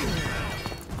down.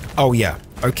 Oh yeah,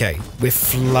 okay. We're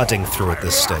flooding through at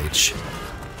this stage.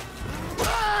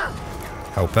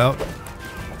 Help out.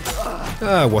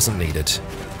 Wasn't needed.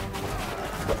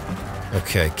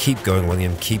 Okay, keep going,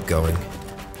 William, keep going.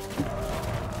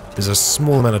 There's a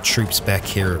small amount of troops back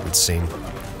here, it would seem.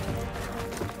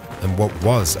 And what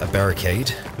was a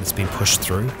barricade that's been pushed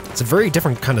through. It's a very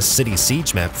different kind of city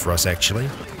siege map for us, actually.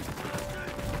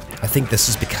 I think this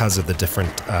is because of the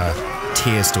different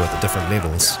tiers to it, the different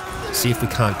levels. See if we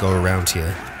can't go around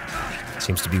here.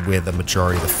 Seems to be where the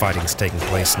majority of the fighting's taking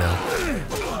place now.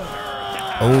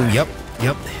 Oh, yep,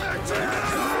 yep.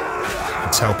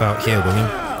 Let's help out here, William.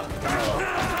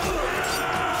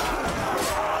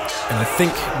 And I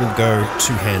think we'll go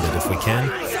two-handed if we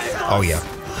can. Oh yeah,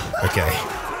 okay.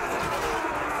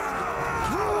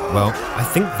 Well, I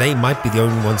think they might be the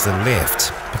only ones that are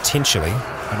left, potentially.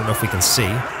 I don't know if we can see.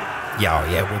 Yeah, oh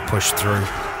yeah, we'll push through.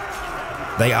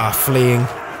 They are fleeing.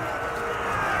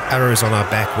 Arrows on our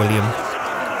back, William.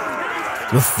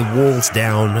 With the walls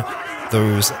down,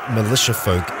 those militia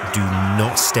folk do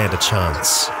not stand a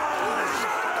chance.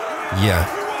 Yeah.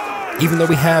 Even though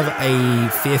we have a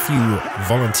fair few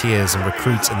volunteers and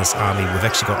recruits in this army, we've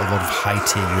actually got a lot of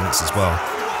high-tier units as well.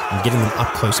 And getting them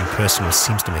up close and personal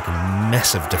seems to make a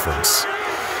massive difference.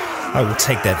 I will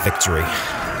take that victory.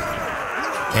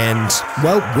 And,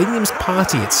 well, William's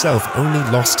party itself only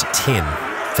lost 10.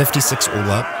 56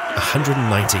 all up,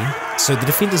 190. So the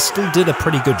defenders still did a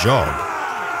pretty good job.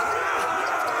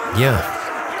 Yeah.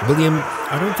 William,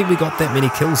 I don't think we got that many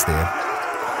kills there.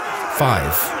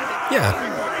 5. Yeah.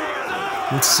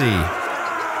 Let's see.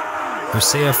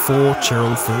 Hosea 4,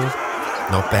 Cheryl 4.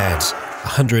 Not bad.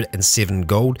 107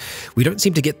 gold. We don't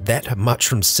seem to get that much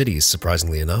from cities,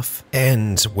 surprisingly enough.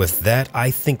 And with that,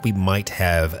 I think we might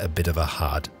have a bit of a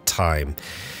hard time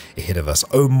ahead of us.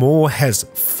 O'More has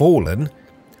fallen,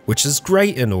 which is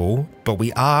great and all, but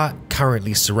we are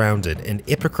currently surrounded, and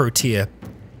Epicrotea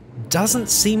doesn't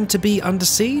seem to be under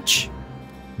siege.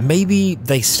 Maybe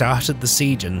they started the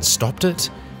siege and stopped it.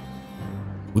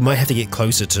 We might have to get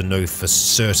closer to know for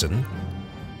certain.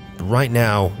 But right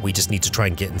now, we just need to try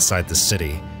and get inside the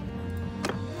city.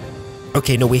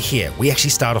 Okay, no, we're here. We actually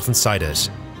start off inside it.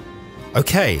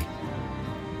 Okay.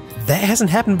 That hasn't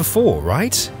happened before,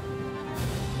 right?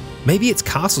 Maybe it's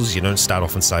castles you don't start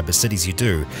off inside, but cities you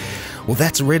do. Well,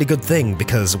 that's a really good thing,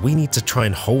 because we need to try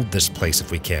and hold this place if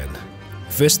we can.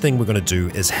 First thing we're going to do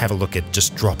is have a look at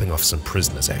just dropping off some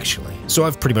prisoners, actually. So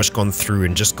I've pretty much gone through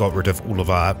and just got rid of all of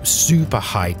our super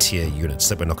high tier units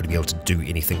that we're not going to be able to do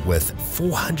anything with.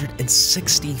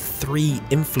 463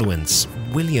 influence.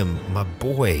 William, my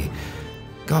boy.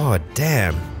 God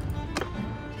damn.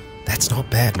 That's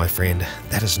not bad, my friend.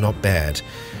 That is not bad.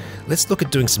 Let's look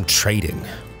at doing some trading.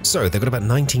 So they've got about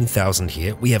 19,000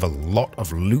 here. We have a lot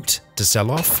of loot to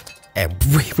sell off. And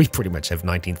we pretty much have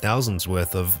 19,000's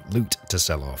worth of loot to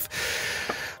sell off.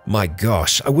 My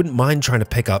gosh, I wouldn't mind trying to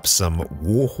pick up some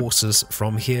war horses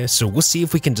from here. So we'll see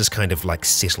if we can just kind of like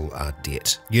settle our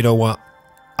debt. You know what?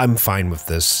 I'm fine with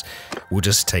this. We'll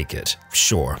just take it.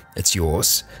 Sure, it's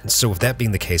yours. And so with that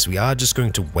being the case, we are just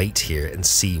going to wait here and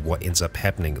see what ends up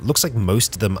happening. It looks like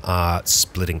most of them are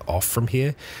splitting off from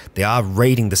here. They are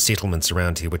raiding the settlements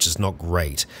around here, which is not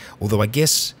great. Although I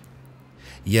guess...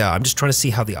 yeah, I'm just trying to see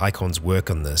how the icons work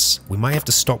on this. We might have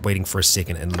to stop waiting for a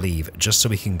second and leave, just so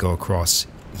we can go across.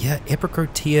 Yeah,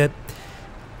 Epicrotea...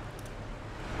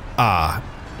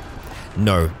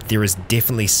 no, there is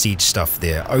definitely siege stuff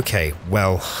there. Okay,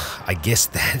 well, I guess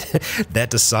that,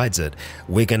 that decides it.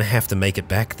 We're going to have to make it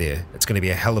back there. It's going to be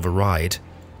a hell of a ride.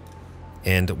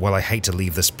 And while I hate to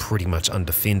leave this pretty much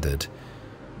undefended,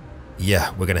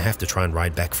 yeah, we're going to have to try and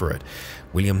ride back for it.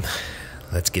 William,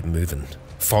 let's get moving.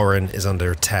 Foreign is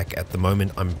under attack at the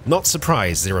moment. I'm not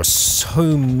surprised. There are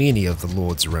so many of the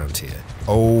lords around here.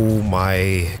 Oh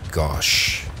my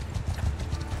gosh.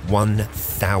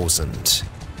 1,000.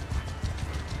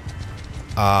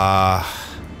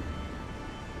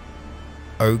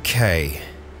 Okay.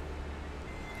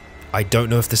 I don't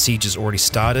know if the siege has already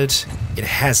started. It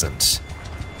hasn't.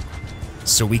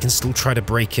 so we can still try to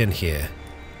break in here.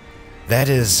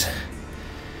 That's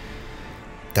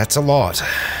a lot.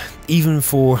 Even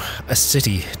for a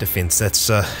city defense, that's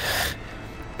a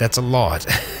lot.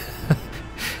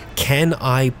 Can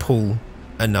I pull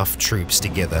enough troops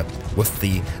together with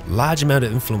the large amount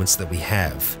of influence that we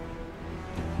have?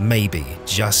 Maybe,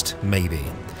 just maybe.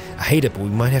 I hate it, but we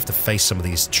might have to face some of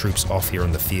these troops off here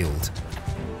on the field.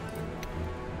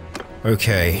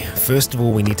 Okay, first of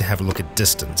all, we need to have a look at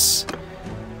distance.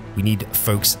 We need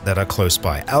folks that are close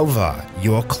by. Alvar,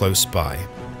 you're close by.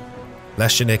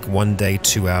 Lashanek, 1 day,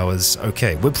 2 hours.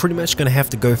 Okay, we're pretty much going to have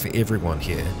to go for everyone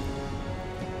here.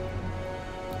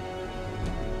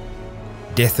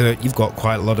 Deathert, you've got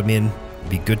quite a lot of men. It'd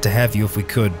be good to have you if we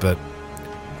could, but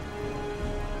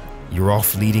you're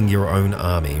off leading your own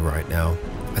army right now.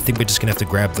 I think we're just going to have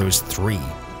to grab those 3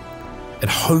 and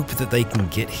hope that they can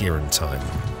get here in time.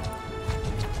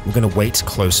 We're going to wait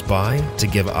close by to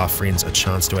give our friends a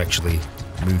chance to actually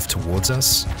move towards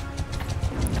us.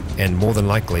 And more than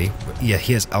likely, yeah,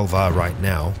 here's Alvar right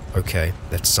now. Okay,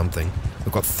 that's something.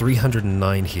 We've got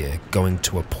 309 here going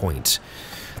to a point.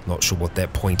 Not sure what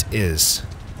that point is.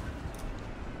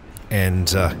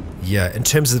 And yeah, in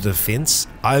terms of the defense,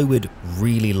 I would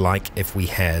really like if we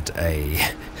had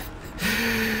a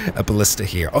ballista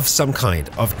here of some kind,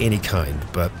 of any kind,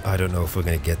 but I don't know if we're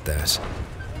going to get that.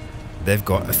 They've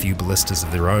got a few ballistas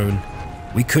of their own.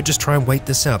 We could just try and wait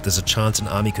this out. There's a chance an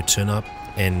army could turn up,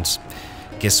 and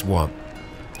guess what?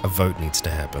 A vote needs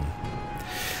to happen.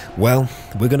 Well,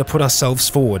 we're going to put ourselves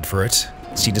forward for it,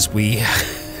 seeing as we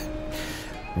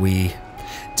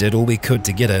did all we could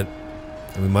to get it,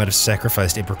 and we might have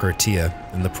sacrificed Emperor Tia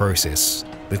in the process.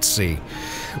 Let's see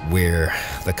where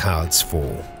the cards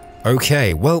fall.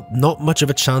 Okay, well, not much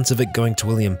of a chance of it going to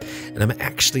William, and I'm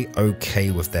actually okay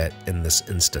with that in this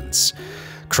instance.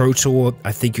 Krotor,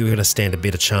 I think you're going to stand a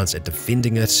better chance at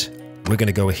defending it. We're going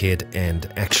to go ahead and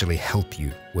actually help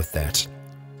you with that.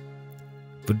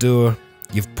 Budur,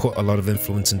 you've put a lot of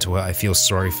influence into her. I feel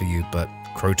sorry for you, but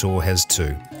Krotor has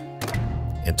too.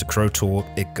 And to Krotor,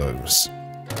 it goes.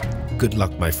 Good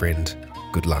luck, my friend.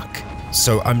 Good luck.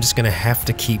 So I'm just going to have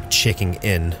to keep checking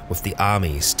in with the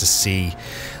armies to see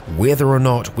whether or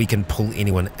not we can pull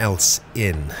anyone else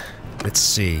in. Let's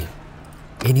see.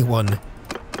 Anyone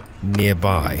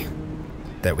nearby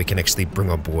that we can actually bring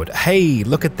on board. Hey,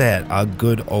 look at that. Our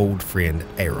good old friend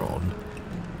Aaron.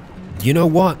 You know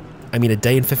what? I mean, a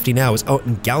day and 15 hours. Oh,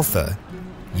 and Galtha,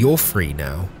 you're free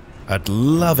now. I'd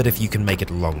love it if you can make it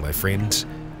along, my friend.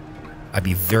 I'd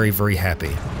be very, very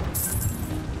happy.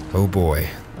 Oh boy.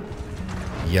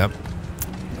 Yep.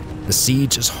 The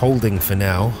siege is holding for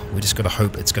now. We just gotta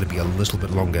hope it's gonna be a little bit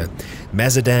longer.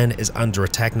 Mazadan is under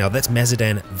attack now. That's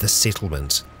Mazadan, the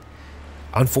settlement.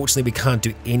 Unfortunately, we can't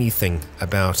do anything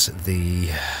about the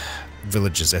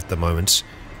villages at the moment.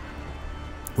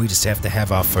 We just have to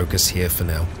have our focus here for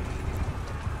now.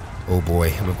 Oh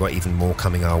boy, we've got even more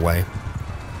coming our way.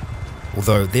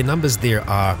 Although their numbers there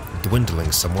are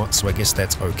dwindling somewhat, so I guess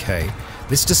that's okay.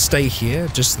 Let's just stay here,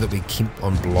 just so that we keep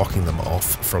on blocking them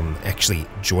off from actually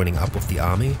joining up with the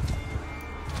army.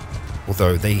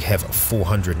 Although they have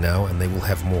 400 now, and they will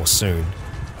have more soon.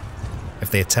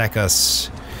 If they attack us,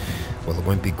 well, it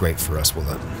won't be great for us, will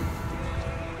it?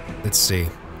 Let's see.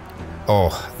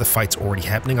 Oh, the fight's already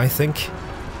happening, I think.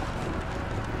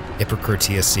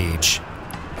 Epicurtia siege.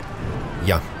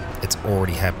 Yeah, it's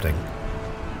already happening.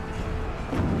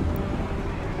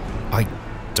 I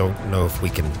don't know if we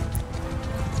can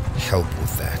help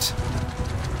with that.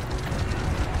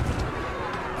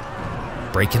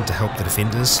 Break in to help the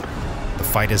defenders. The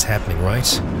fight is happening, right?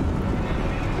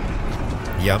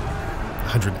 Yep,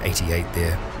 188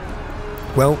 there.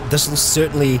 Well, this will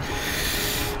certainly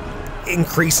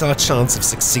increase our chance of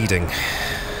succeeding.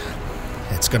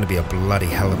 It's going to be a bloody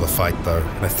hell of a fight though,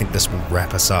 and I think this will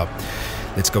wrap us up.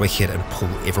 Let's go ahead and pull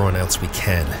everyone else we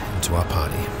can into our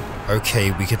party.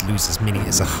 Okay, we could lose as many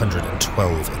as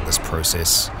 112 in this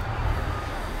process.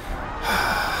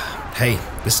 Hey,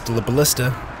 there's still a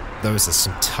ballista. Those are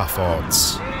some tough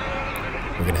odds.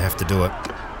 We're going to have to do it.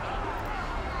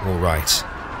 Alright.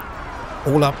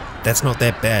 All up, that's not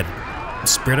that bad.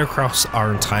 Spread across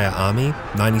our entire army,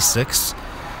 96.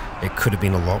 It could have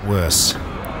been a lot worse.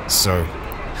 So,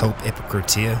 help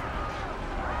Epicurtia.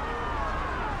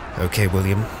 Okay,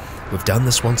 William. We've done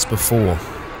this once before.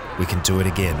 We can do it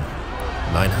again.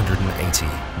 980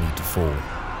 need to fall.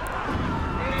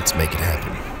 Let's make it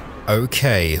happen.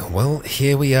 Okay, well,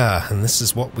 here we are, and this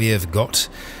is what we have got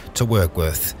to work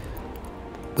with.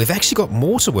 We've actually got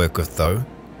more to work with, though.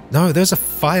 No, those are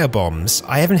fire bombs.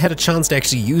 I haven't had a chance to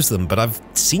actually use them, but I've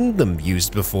seen them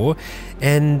used before.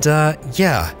 And,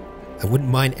 yeah, I wouldn't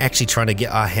mind actually trying to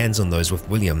get our hands on those with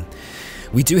William.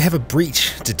 We do have a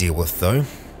breach to deal with though,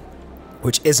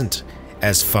 which isn't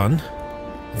as fun.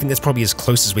 I think that's probably as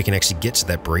close as we can actually get to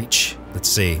that breach. Let's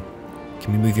see.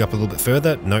 Can we move you up a little bit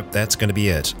further? Nope, that's going to be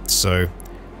it. So,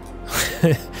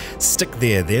 stick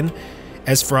there then.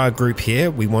 As for our group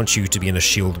here, we want you to be in a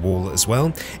shield wall as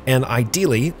well. And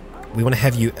ideally, we want to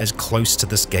have you as close to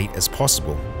this gate as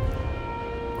possible.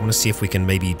 I want to see if we can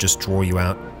maybe just draw you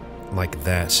out like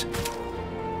that.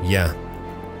 Yeah.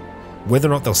 Whether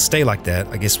or not they'll stay like that,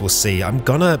 I guess we'll see. I'm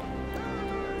gonna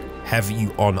have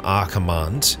you on our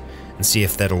command and see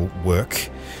if that'll work.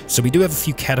 So we do have a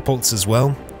few catapults as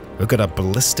well. We've got a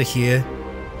ballista here.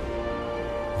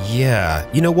 Yeah,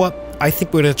 you know what? I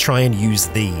think we're gonna try and use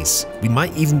these. We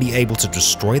might even be able to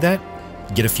destroy that.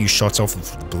 Get a few shots off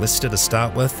of the ballista to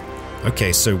start with.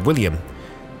 Okay, so William,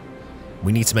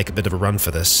 we need to make a bit of a run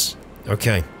for this.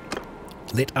 Okay,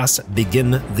 let us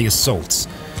begin the assault.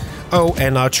 Oh,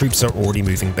 and our troops are already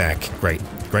moving back. Great,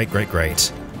 great, great,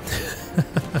 great.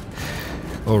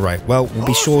 Alright, well, we'll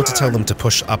be sure to tell them to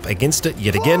push up against it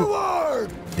yet again.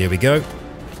 There we go.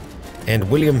 And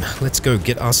William, let's go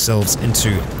get ourselves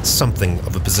into something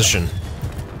of a position.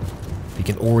 You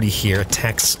can already hear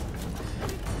attacks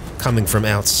coming from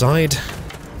outside.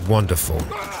 Wonderful.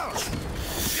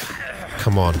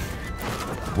 Come on.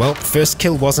 Well, first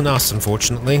kill wasn't us,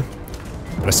 unfortunately.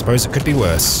 But I suppose it could be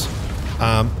worse.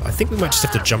 I think we might just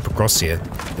have to jump across here.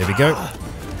 There we go.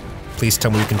 Please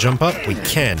tell me we can jump up. We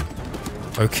can.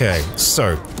 Okay,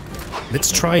 so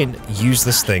let's try and use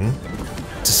this thing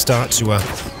to start to,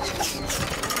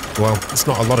 well, it's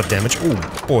not a lot of damage.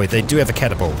 Oh, boy, they do have a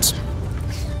catapult.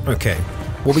 Okay.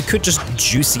 Well, we could just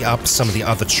juicy up some of the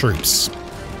other troops.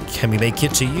 Can we make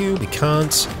it to you? We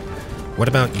can't. What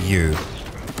about you?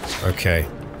 Okay.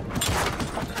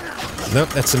 Nope,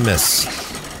 that's a miss.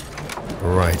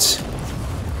 Right.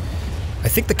 I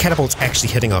think the catapult's actually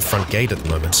hitting our front gate at the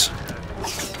moment.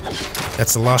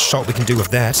 That's the last shot we can do with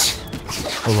that.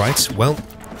 Alright, well,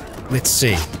 let's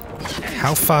see.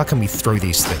 How far can we throw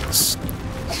these things?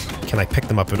 Can I pick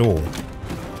them up at all?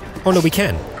 Oh no, we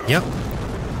can. Yep.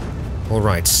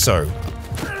 Alright, so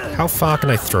how far can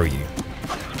I throw you?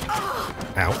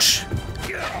 Ouch.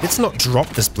 Let's not drop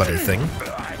this bloody thing.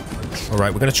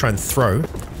 Alright, we're gonna try and throw.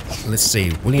 Let's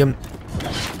see, William.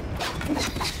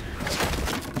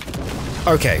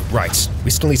 Okay, right.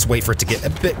 We still need to wait for it to get a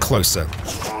bit closer.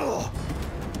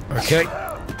 Okay.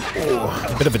 Oh,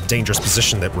 a bit of a dangerous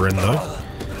position that we're in though.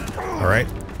 Alright.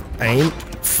 Aim.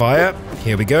 Fire.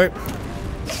 Here we go.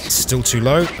 Still too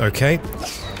low. Okay.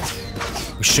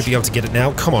 We should be able to get it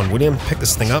now. Come on, William. Pick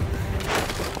this thing up.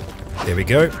 There we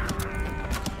go.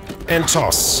 And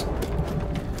toss.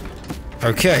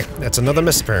 Okay. That's another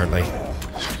miss, apparently.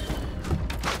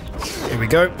 Here we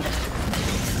go.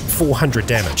 400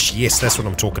 damage. Yes, that's what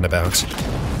I'm talking about.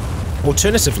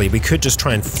 Alternatively, we could just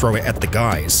try and throw it at the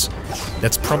guys.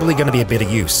 That's probably going to be a better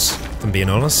use, if I'm being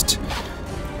honest.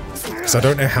 Because I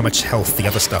don't know how much health the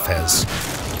other stuff has.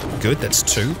 Good, that's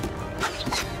 2.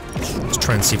 Let's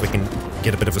try and see if we can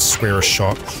get a bit of a squarer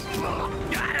shot.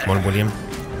 Come on, William.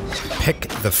 Pick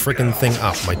the friggin' thing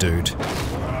up, my dude.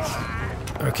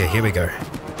 Okay, here we go.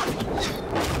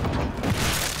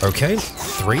 Okay,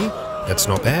 3. That's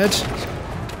not bad.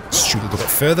 Let's shoot a little bit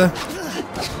further.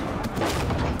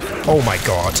 Oh my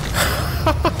god.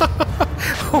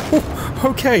 Oh,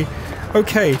 okay.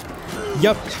 Okay.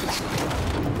 Yup.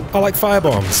 I like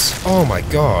firebombs. Oh my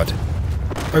god.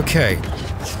 Okay.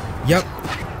 Yup.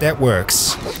 That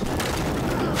works.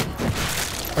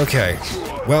 Okay.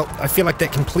 Well, I feel like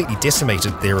that completely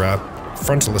decimated their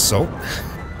frontal assault.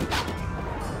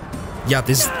 Yeah,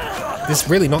 there's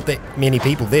really not that many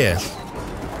people there.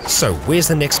 So, where's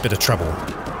the next bit of trouble?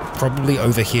 Probably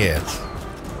over here.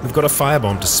 We've got a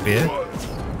firebomb to spare.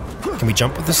 Can we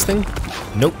jump with this thing?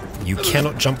 Nope, you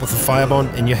cannot jump with a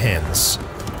firebomb in your hands.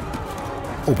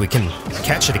 Oh, we can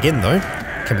catch it again though.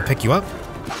 Can we pick you up?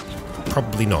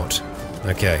 Probably not.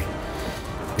 Okay.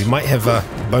 We might have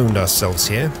boned ourselves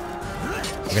here.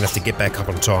 We're gonna have to get back up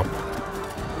on top.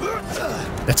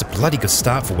 That's a bloody good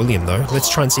start for William though. Let's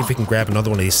try and see if we can grab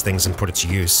another one of these things and put it to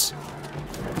use.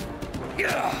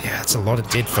 Yeah, it's a lot of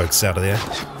dead folks out of there.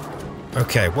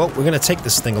 Okay, well, we're going to take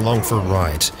this thing along for a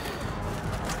ride.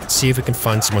 See if we can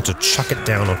find someone to chuck it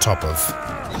down on top of.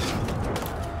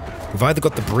 We've either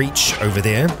got the breach over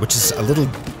there, which is a little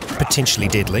potentially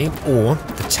deadly, or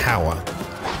the tower.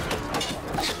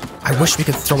 I wish we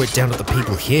could throw it down at the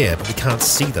people here, but we can't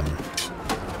see them.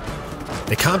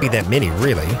 There can't be that many,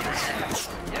 really.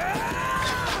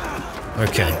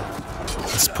 Okay,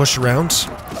 let's push around.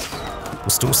 We're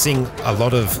still seeing a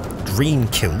lot of green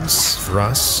kills for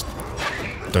us.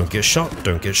 Don't get shot,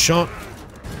 don't get shot.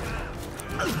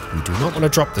 We do not want to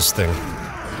drop this thing.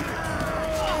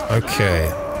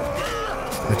 Okay.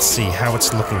 Let's see how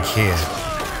it's looking here.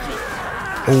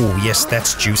 Oh, yes,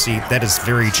 that's juicy. That is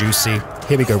very juicy.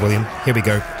 Here we go, William. Here we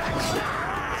go.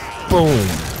 Boom.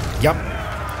 Yup.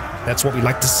 That's what we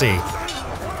like to see.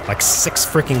 Like 6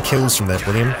 freaking kills from that,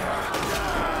 William.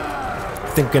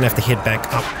 I think we're gonna have to head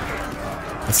back up.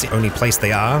 That's the only place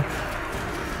they are.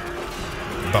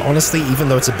 But honestly, even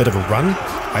though it's a bit of a run,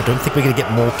 I don't think we're gonna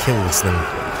get more kills than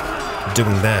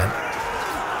doing that.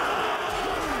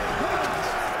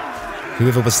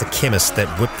 Whoever was the chemist that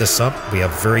whipped this up, we are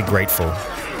very grateful.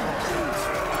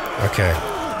 Okay.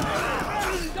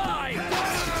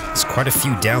 There's quite a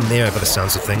few down there by the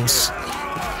sounds of things.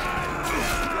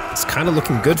 It's kind of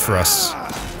looking good for us.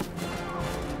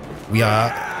 We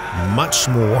are much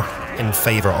more in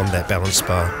favor on that balance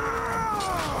bar.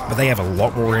 But they have a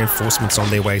lot more reinforcements on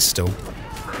their way still.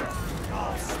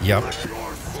 Yup.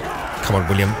 Come on,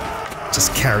 William.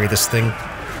 Just carry this thing.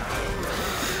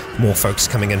 More folks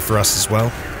coming in for us as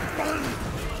well.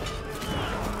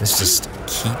 Let's just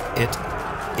keep it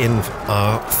in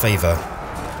our favor.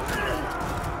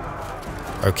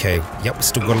 Okay, yep, we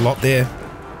still got a lot there.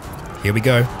 Here we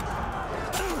go.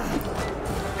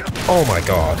 Oh my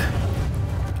god.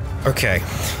 Okay.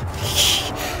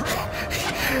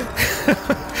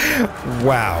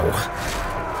 Wow.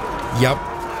 Yup.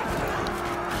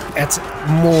 That's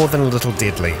more than a little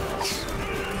deadly.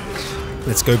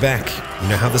 Let's go back. You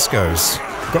know how this goes.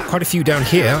 We've got quite a few down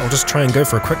here. I'll just try and go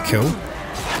for a quick kill.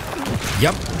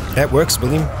 Yup, that works,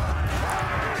 William.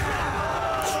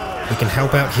 We can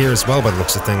help out here as well by the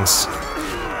looks of things.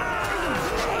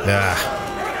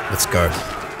 Let's go.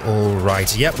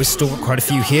 Alright, yep, we've still got quite a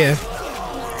few here.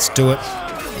 Let's do it.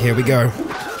 Here we go.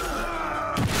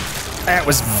 That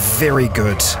was very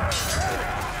good.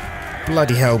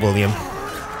 Bloody hell, William.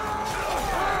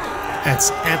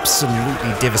 That's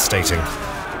absolutely devastating.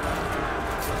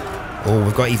 Oh,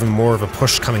 we've got even more of a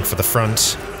push coming for the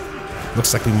front.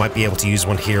 Looks like we might be able to use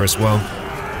one here as well.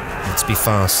 Let's be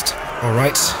fast.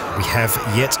 Alright, we have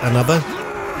yet another.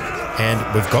 And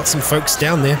we've got some folks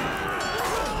down there.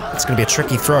 It's going to be a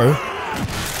tricky throw.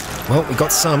 Well, we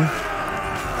got some.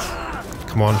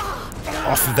 Come on.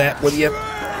 Off of that, will you?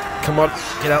 Come on,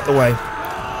 get out the way.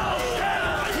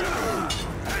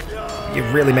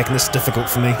 You're really making this difficult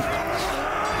for me.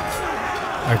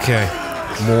 Okay,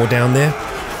 more down there.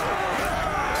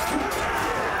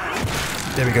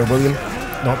 There we go, William.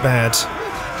 Not bad.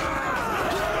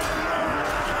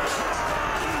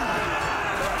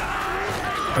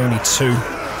 Only 2.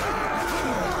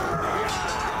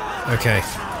 Okay.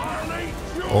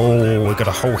 Oh, we've got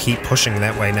a whole heap pushing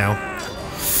that way now.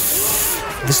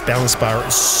 This balance bar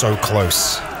is so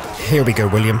close. Here we go,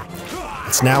 William.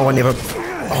 It's now or never.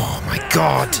 Oh my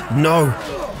god, no!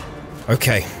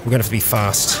 Okay, we're gonna have to be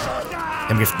fast.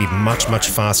 And we have to be much, much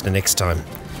faster next time.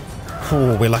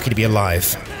 Oh, we're lucky to be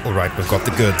alive. Alright, we've got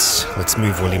the goods. Let's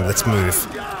move, William, let's move.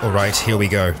 Alright, here we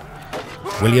go.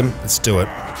 William, let's do it.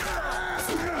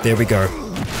 There we go.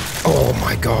 Oh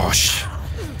my gosh.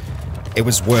 It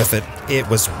was worth it. It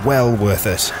was well worth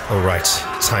it. Alright,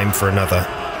 time for another.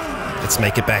 Let's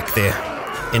make it back there.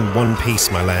 In one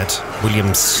piece, my lad.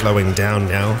 William's slowing down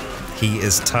now. He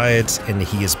is tired and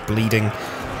he is bleeding.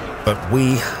 But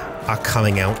we are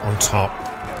coming out on top.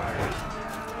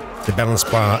 The balance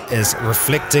bar is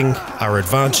reflecting our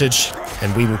advantage,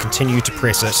 and we will continue to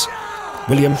press it.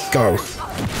 William, go.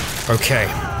 Okay,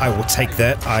 I will take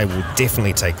that. I will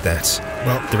definitely take that.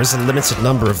 Well, there is a limited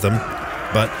number of them,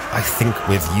 but I think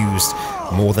we've used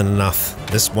more than enough.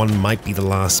 This one might be the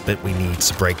last bit we need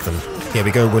to break them. Here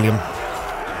we go, William.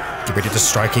 Get ready to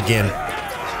strike again.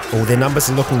 Oh, their numbers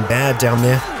are looking bad down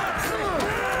there.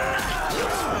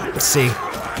 Let's see.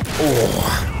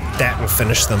 Oh, that will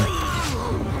finish them.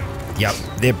 Yep,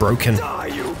 they're broken.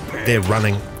 They're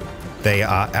running. They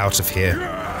are out of here.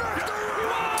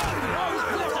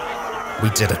 We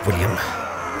did it, William.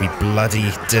 We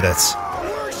bloody did it.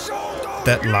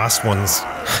 That last one's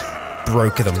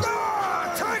broke them.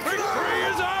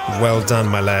 Well done,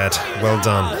 my lad. Well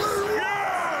done.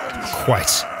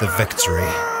 Quite the victory.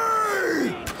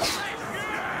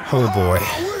 Oh boy.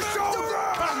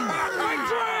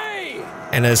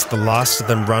 And as the last of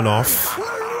them run off,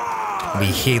 we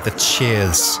hear the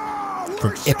cheers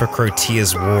from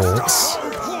Epicrotea's walls.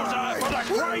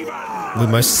 We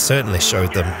most certainly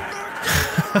showed them.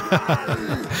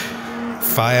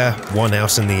 Fire won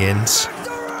out in the end.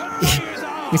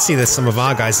 We see that some of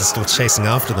our guys are still chasing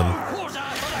after them.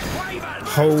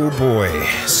 Oh boy.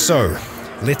 So,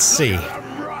 let's see.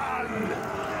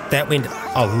 That went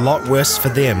a lot worse for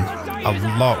them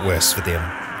a lot worse for them.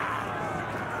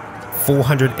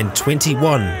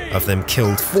 421 of them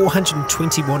killed,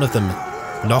 421 of them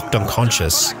knocked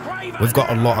unconscious. We've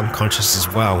got a lot unconscious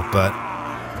as well, but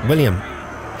William,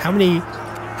 how many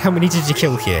did you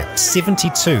kill here?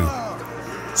 72.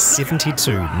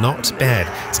 72, not bad.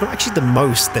 It's not actually the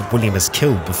most that William has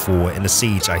killed before in a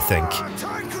siege, I think.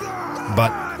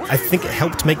 But I think it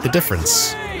helped make the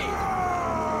difference.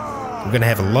 We're going to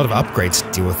have a lot of upgrades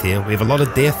to deal with here. We have a lot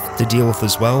of death to deal with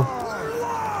as well.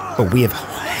 But we have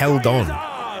held on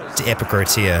to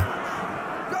Epicrote here.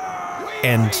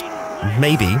 And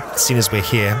maybe, seeing as we're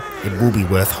here, it will be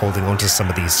worth holding on to some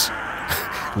of these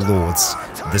lords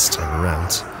this time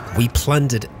around. We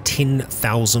plundered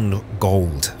 10,000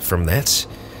 gold from that.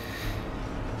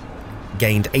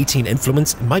 Gained 18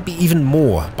 influence. It might be even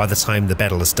more by the time the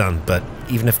battle is done, but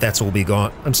even if that's all we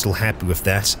got, I'm still happy with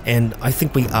that. And I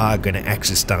think we are going to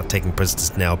actually start taking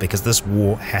prisoners now because this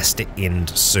war has to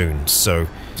end soon. So,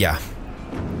 yeah,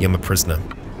 I'm a prisoner.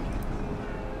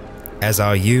 As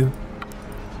are you.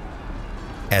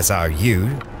 As are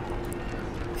you.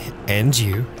 And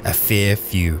you, a fair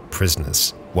few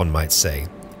prisoners, one might say.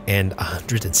 And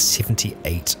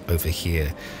 178 over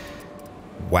here.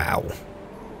 Wow.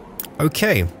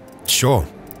 Okay, sure.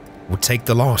 We'll take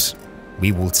the lot.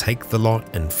 We will take the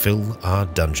lot and fill our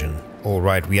dungeon.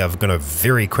 Alright, we are going to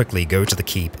very quickly go to the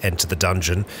keep and to the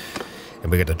dungeon.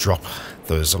 And we're going to drop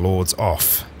those lords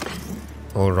off.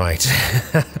 Alright.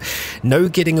 No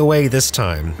getting away this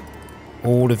time.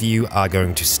 All of you are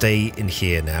going to stay in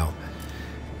here now.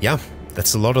 Yeah,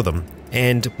 that's a lot of them.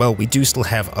 And, well, we do still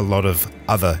have a lot of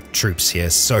other troops here,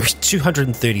 so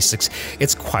 236,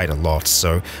 it's quite a lot,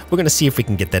 so we're going to see if we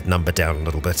can get that number down a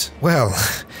little bit. Well,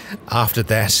 after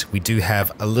that, we do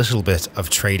have a little bit of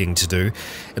trading to do,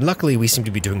 and luckily we seem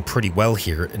to be doing pretty well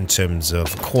here in terms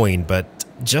of coin, but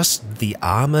just the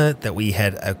armor that we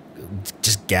had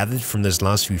just gathered from those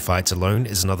last few fights alone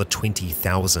is another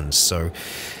 20,000, so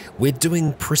we're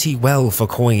doing pretty well for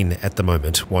coin at the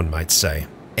moment, one might say.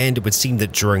 And it would seem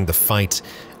that during the fight,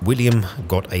 William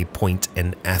got a point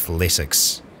in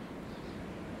athletics.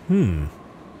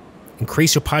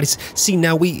 Increase your parties. See,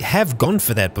 now we have gone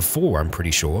for that before, I'm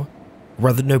pretty sure.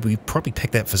 Rather, no, we probably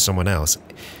picked that for someone else.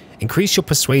 Increase your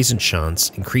persuasion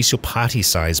chance. Increase your party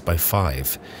size by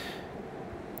 5.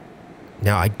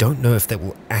 Now, I don't know if that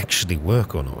will actually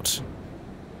work or not.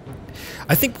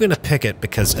 I think we're going to pick it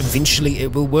because eventually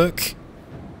it will work.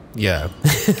 Yeah.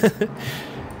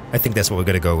 I think that's what we're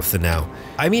going to go with for now.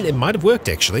 I mean, it might have worked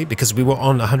actually, because we were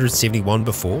on 171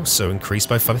 before, so increased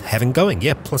by 5, having going,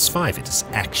 yeah, +5. It is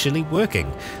actually working.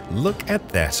 Look at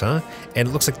that, huh? And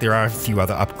it looks like there are a few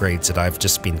other upgrades that I've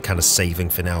just been kind of saving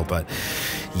for now, but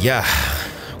yeah,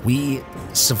 we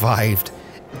survived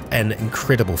an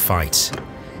incredible fight.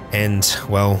 And,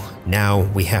 well, now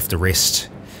we have to rest.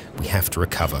 We have to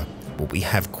recover. But we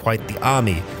have quite the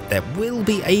army that will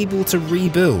be able to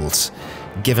rebuild,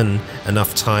 given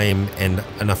enough time and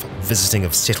enough visiting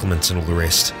of settlements and all the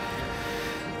rest.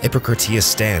 Epicrote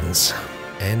stands,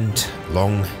 and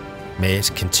long may it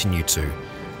continue to.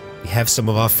 We have some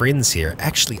of our friends here,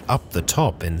 actually up the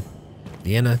top, and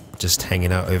Liana just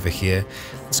hanging out over here.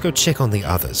 Let's go check on the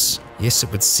others. Yes,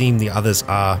 it would seem the others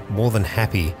are more than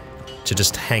happy to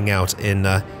just hang out in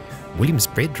William's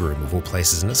bedroom of all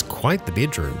places, and it's quite the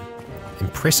bedroom.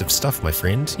 Impressive stuff, my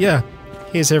friend. Yeah,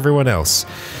 here's everyone else.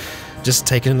 Just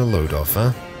taking a load off,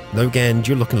 huh? Logan,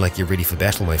 you're looking like you're ready for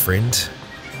battle, my friend.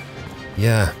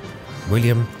 Yeah,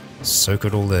 William, soak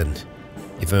it all in.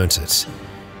 You've earned it.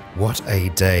 What a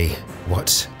day.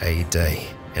 What a day.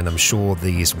 And I'm sure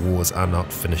these wars are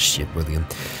not finished yet, William.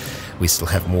 We still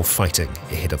have more fighting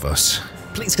ahead of us.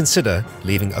 Please consider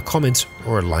leaving a comment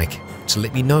or a like to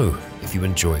let me know if you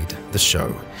enjoyed the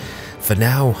show. For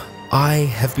now, I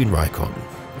have been Rycon.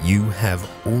 You have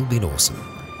all been awesome.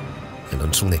 And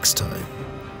until next time,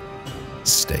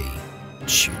 stay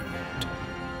tuned.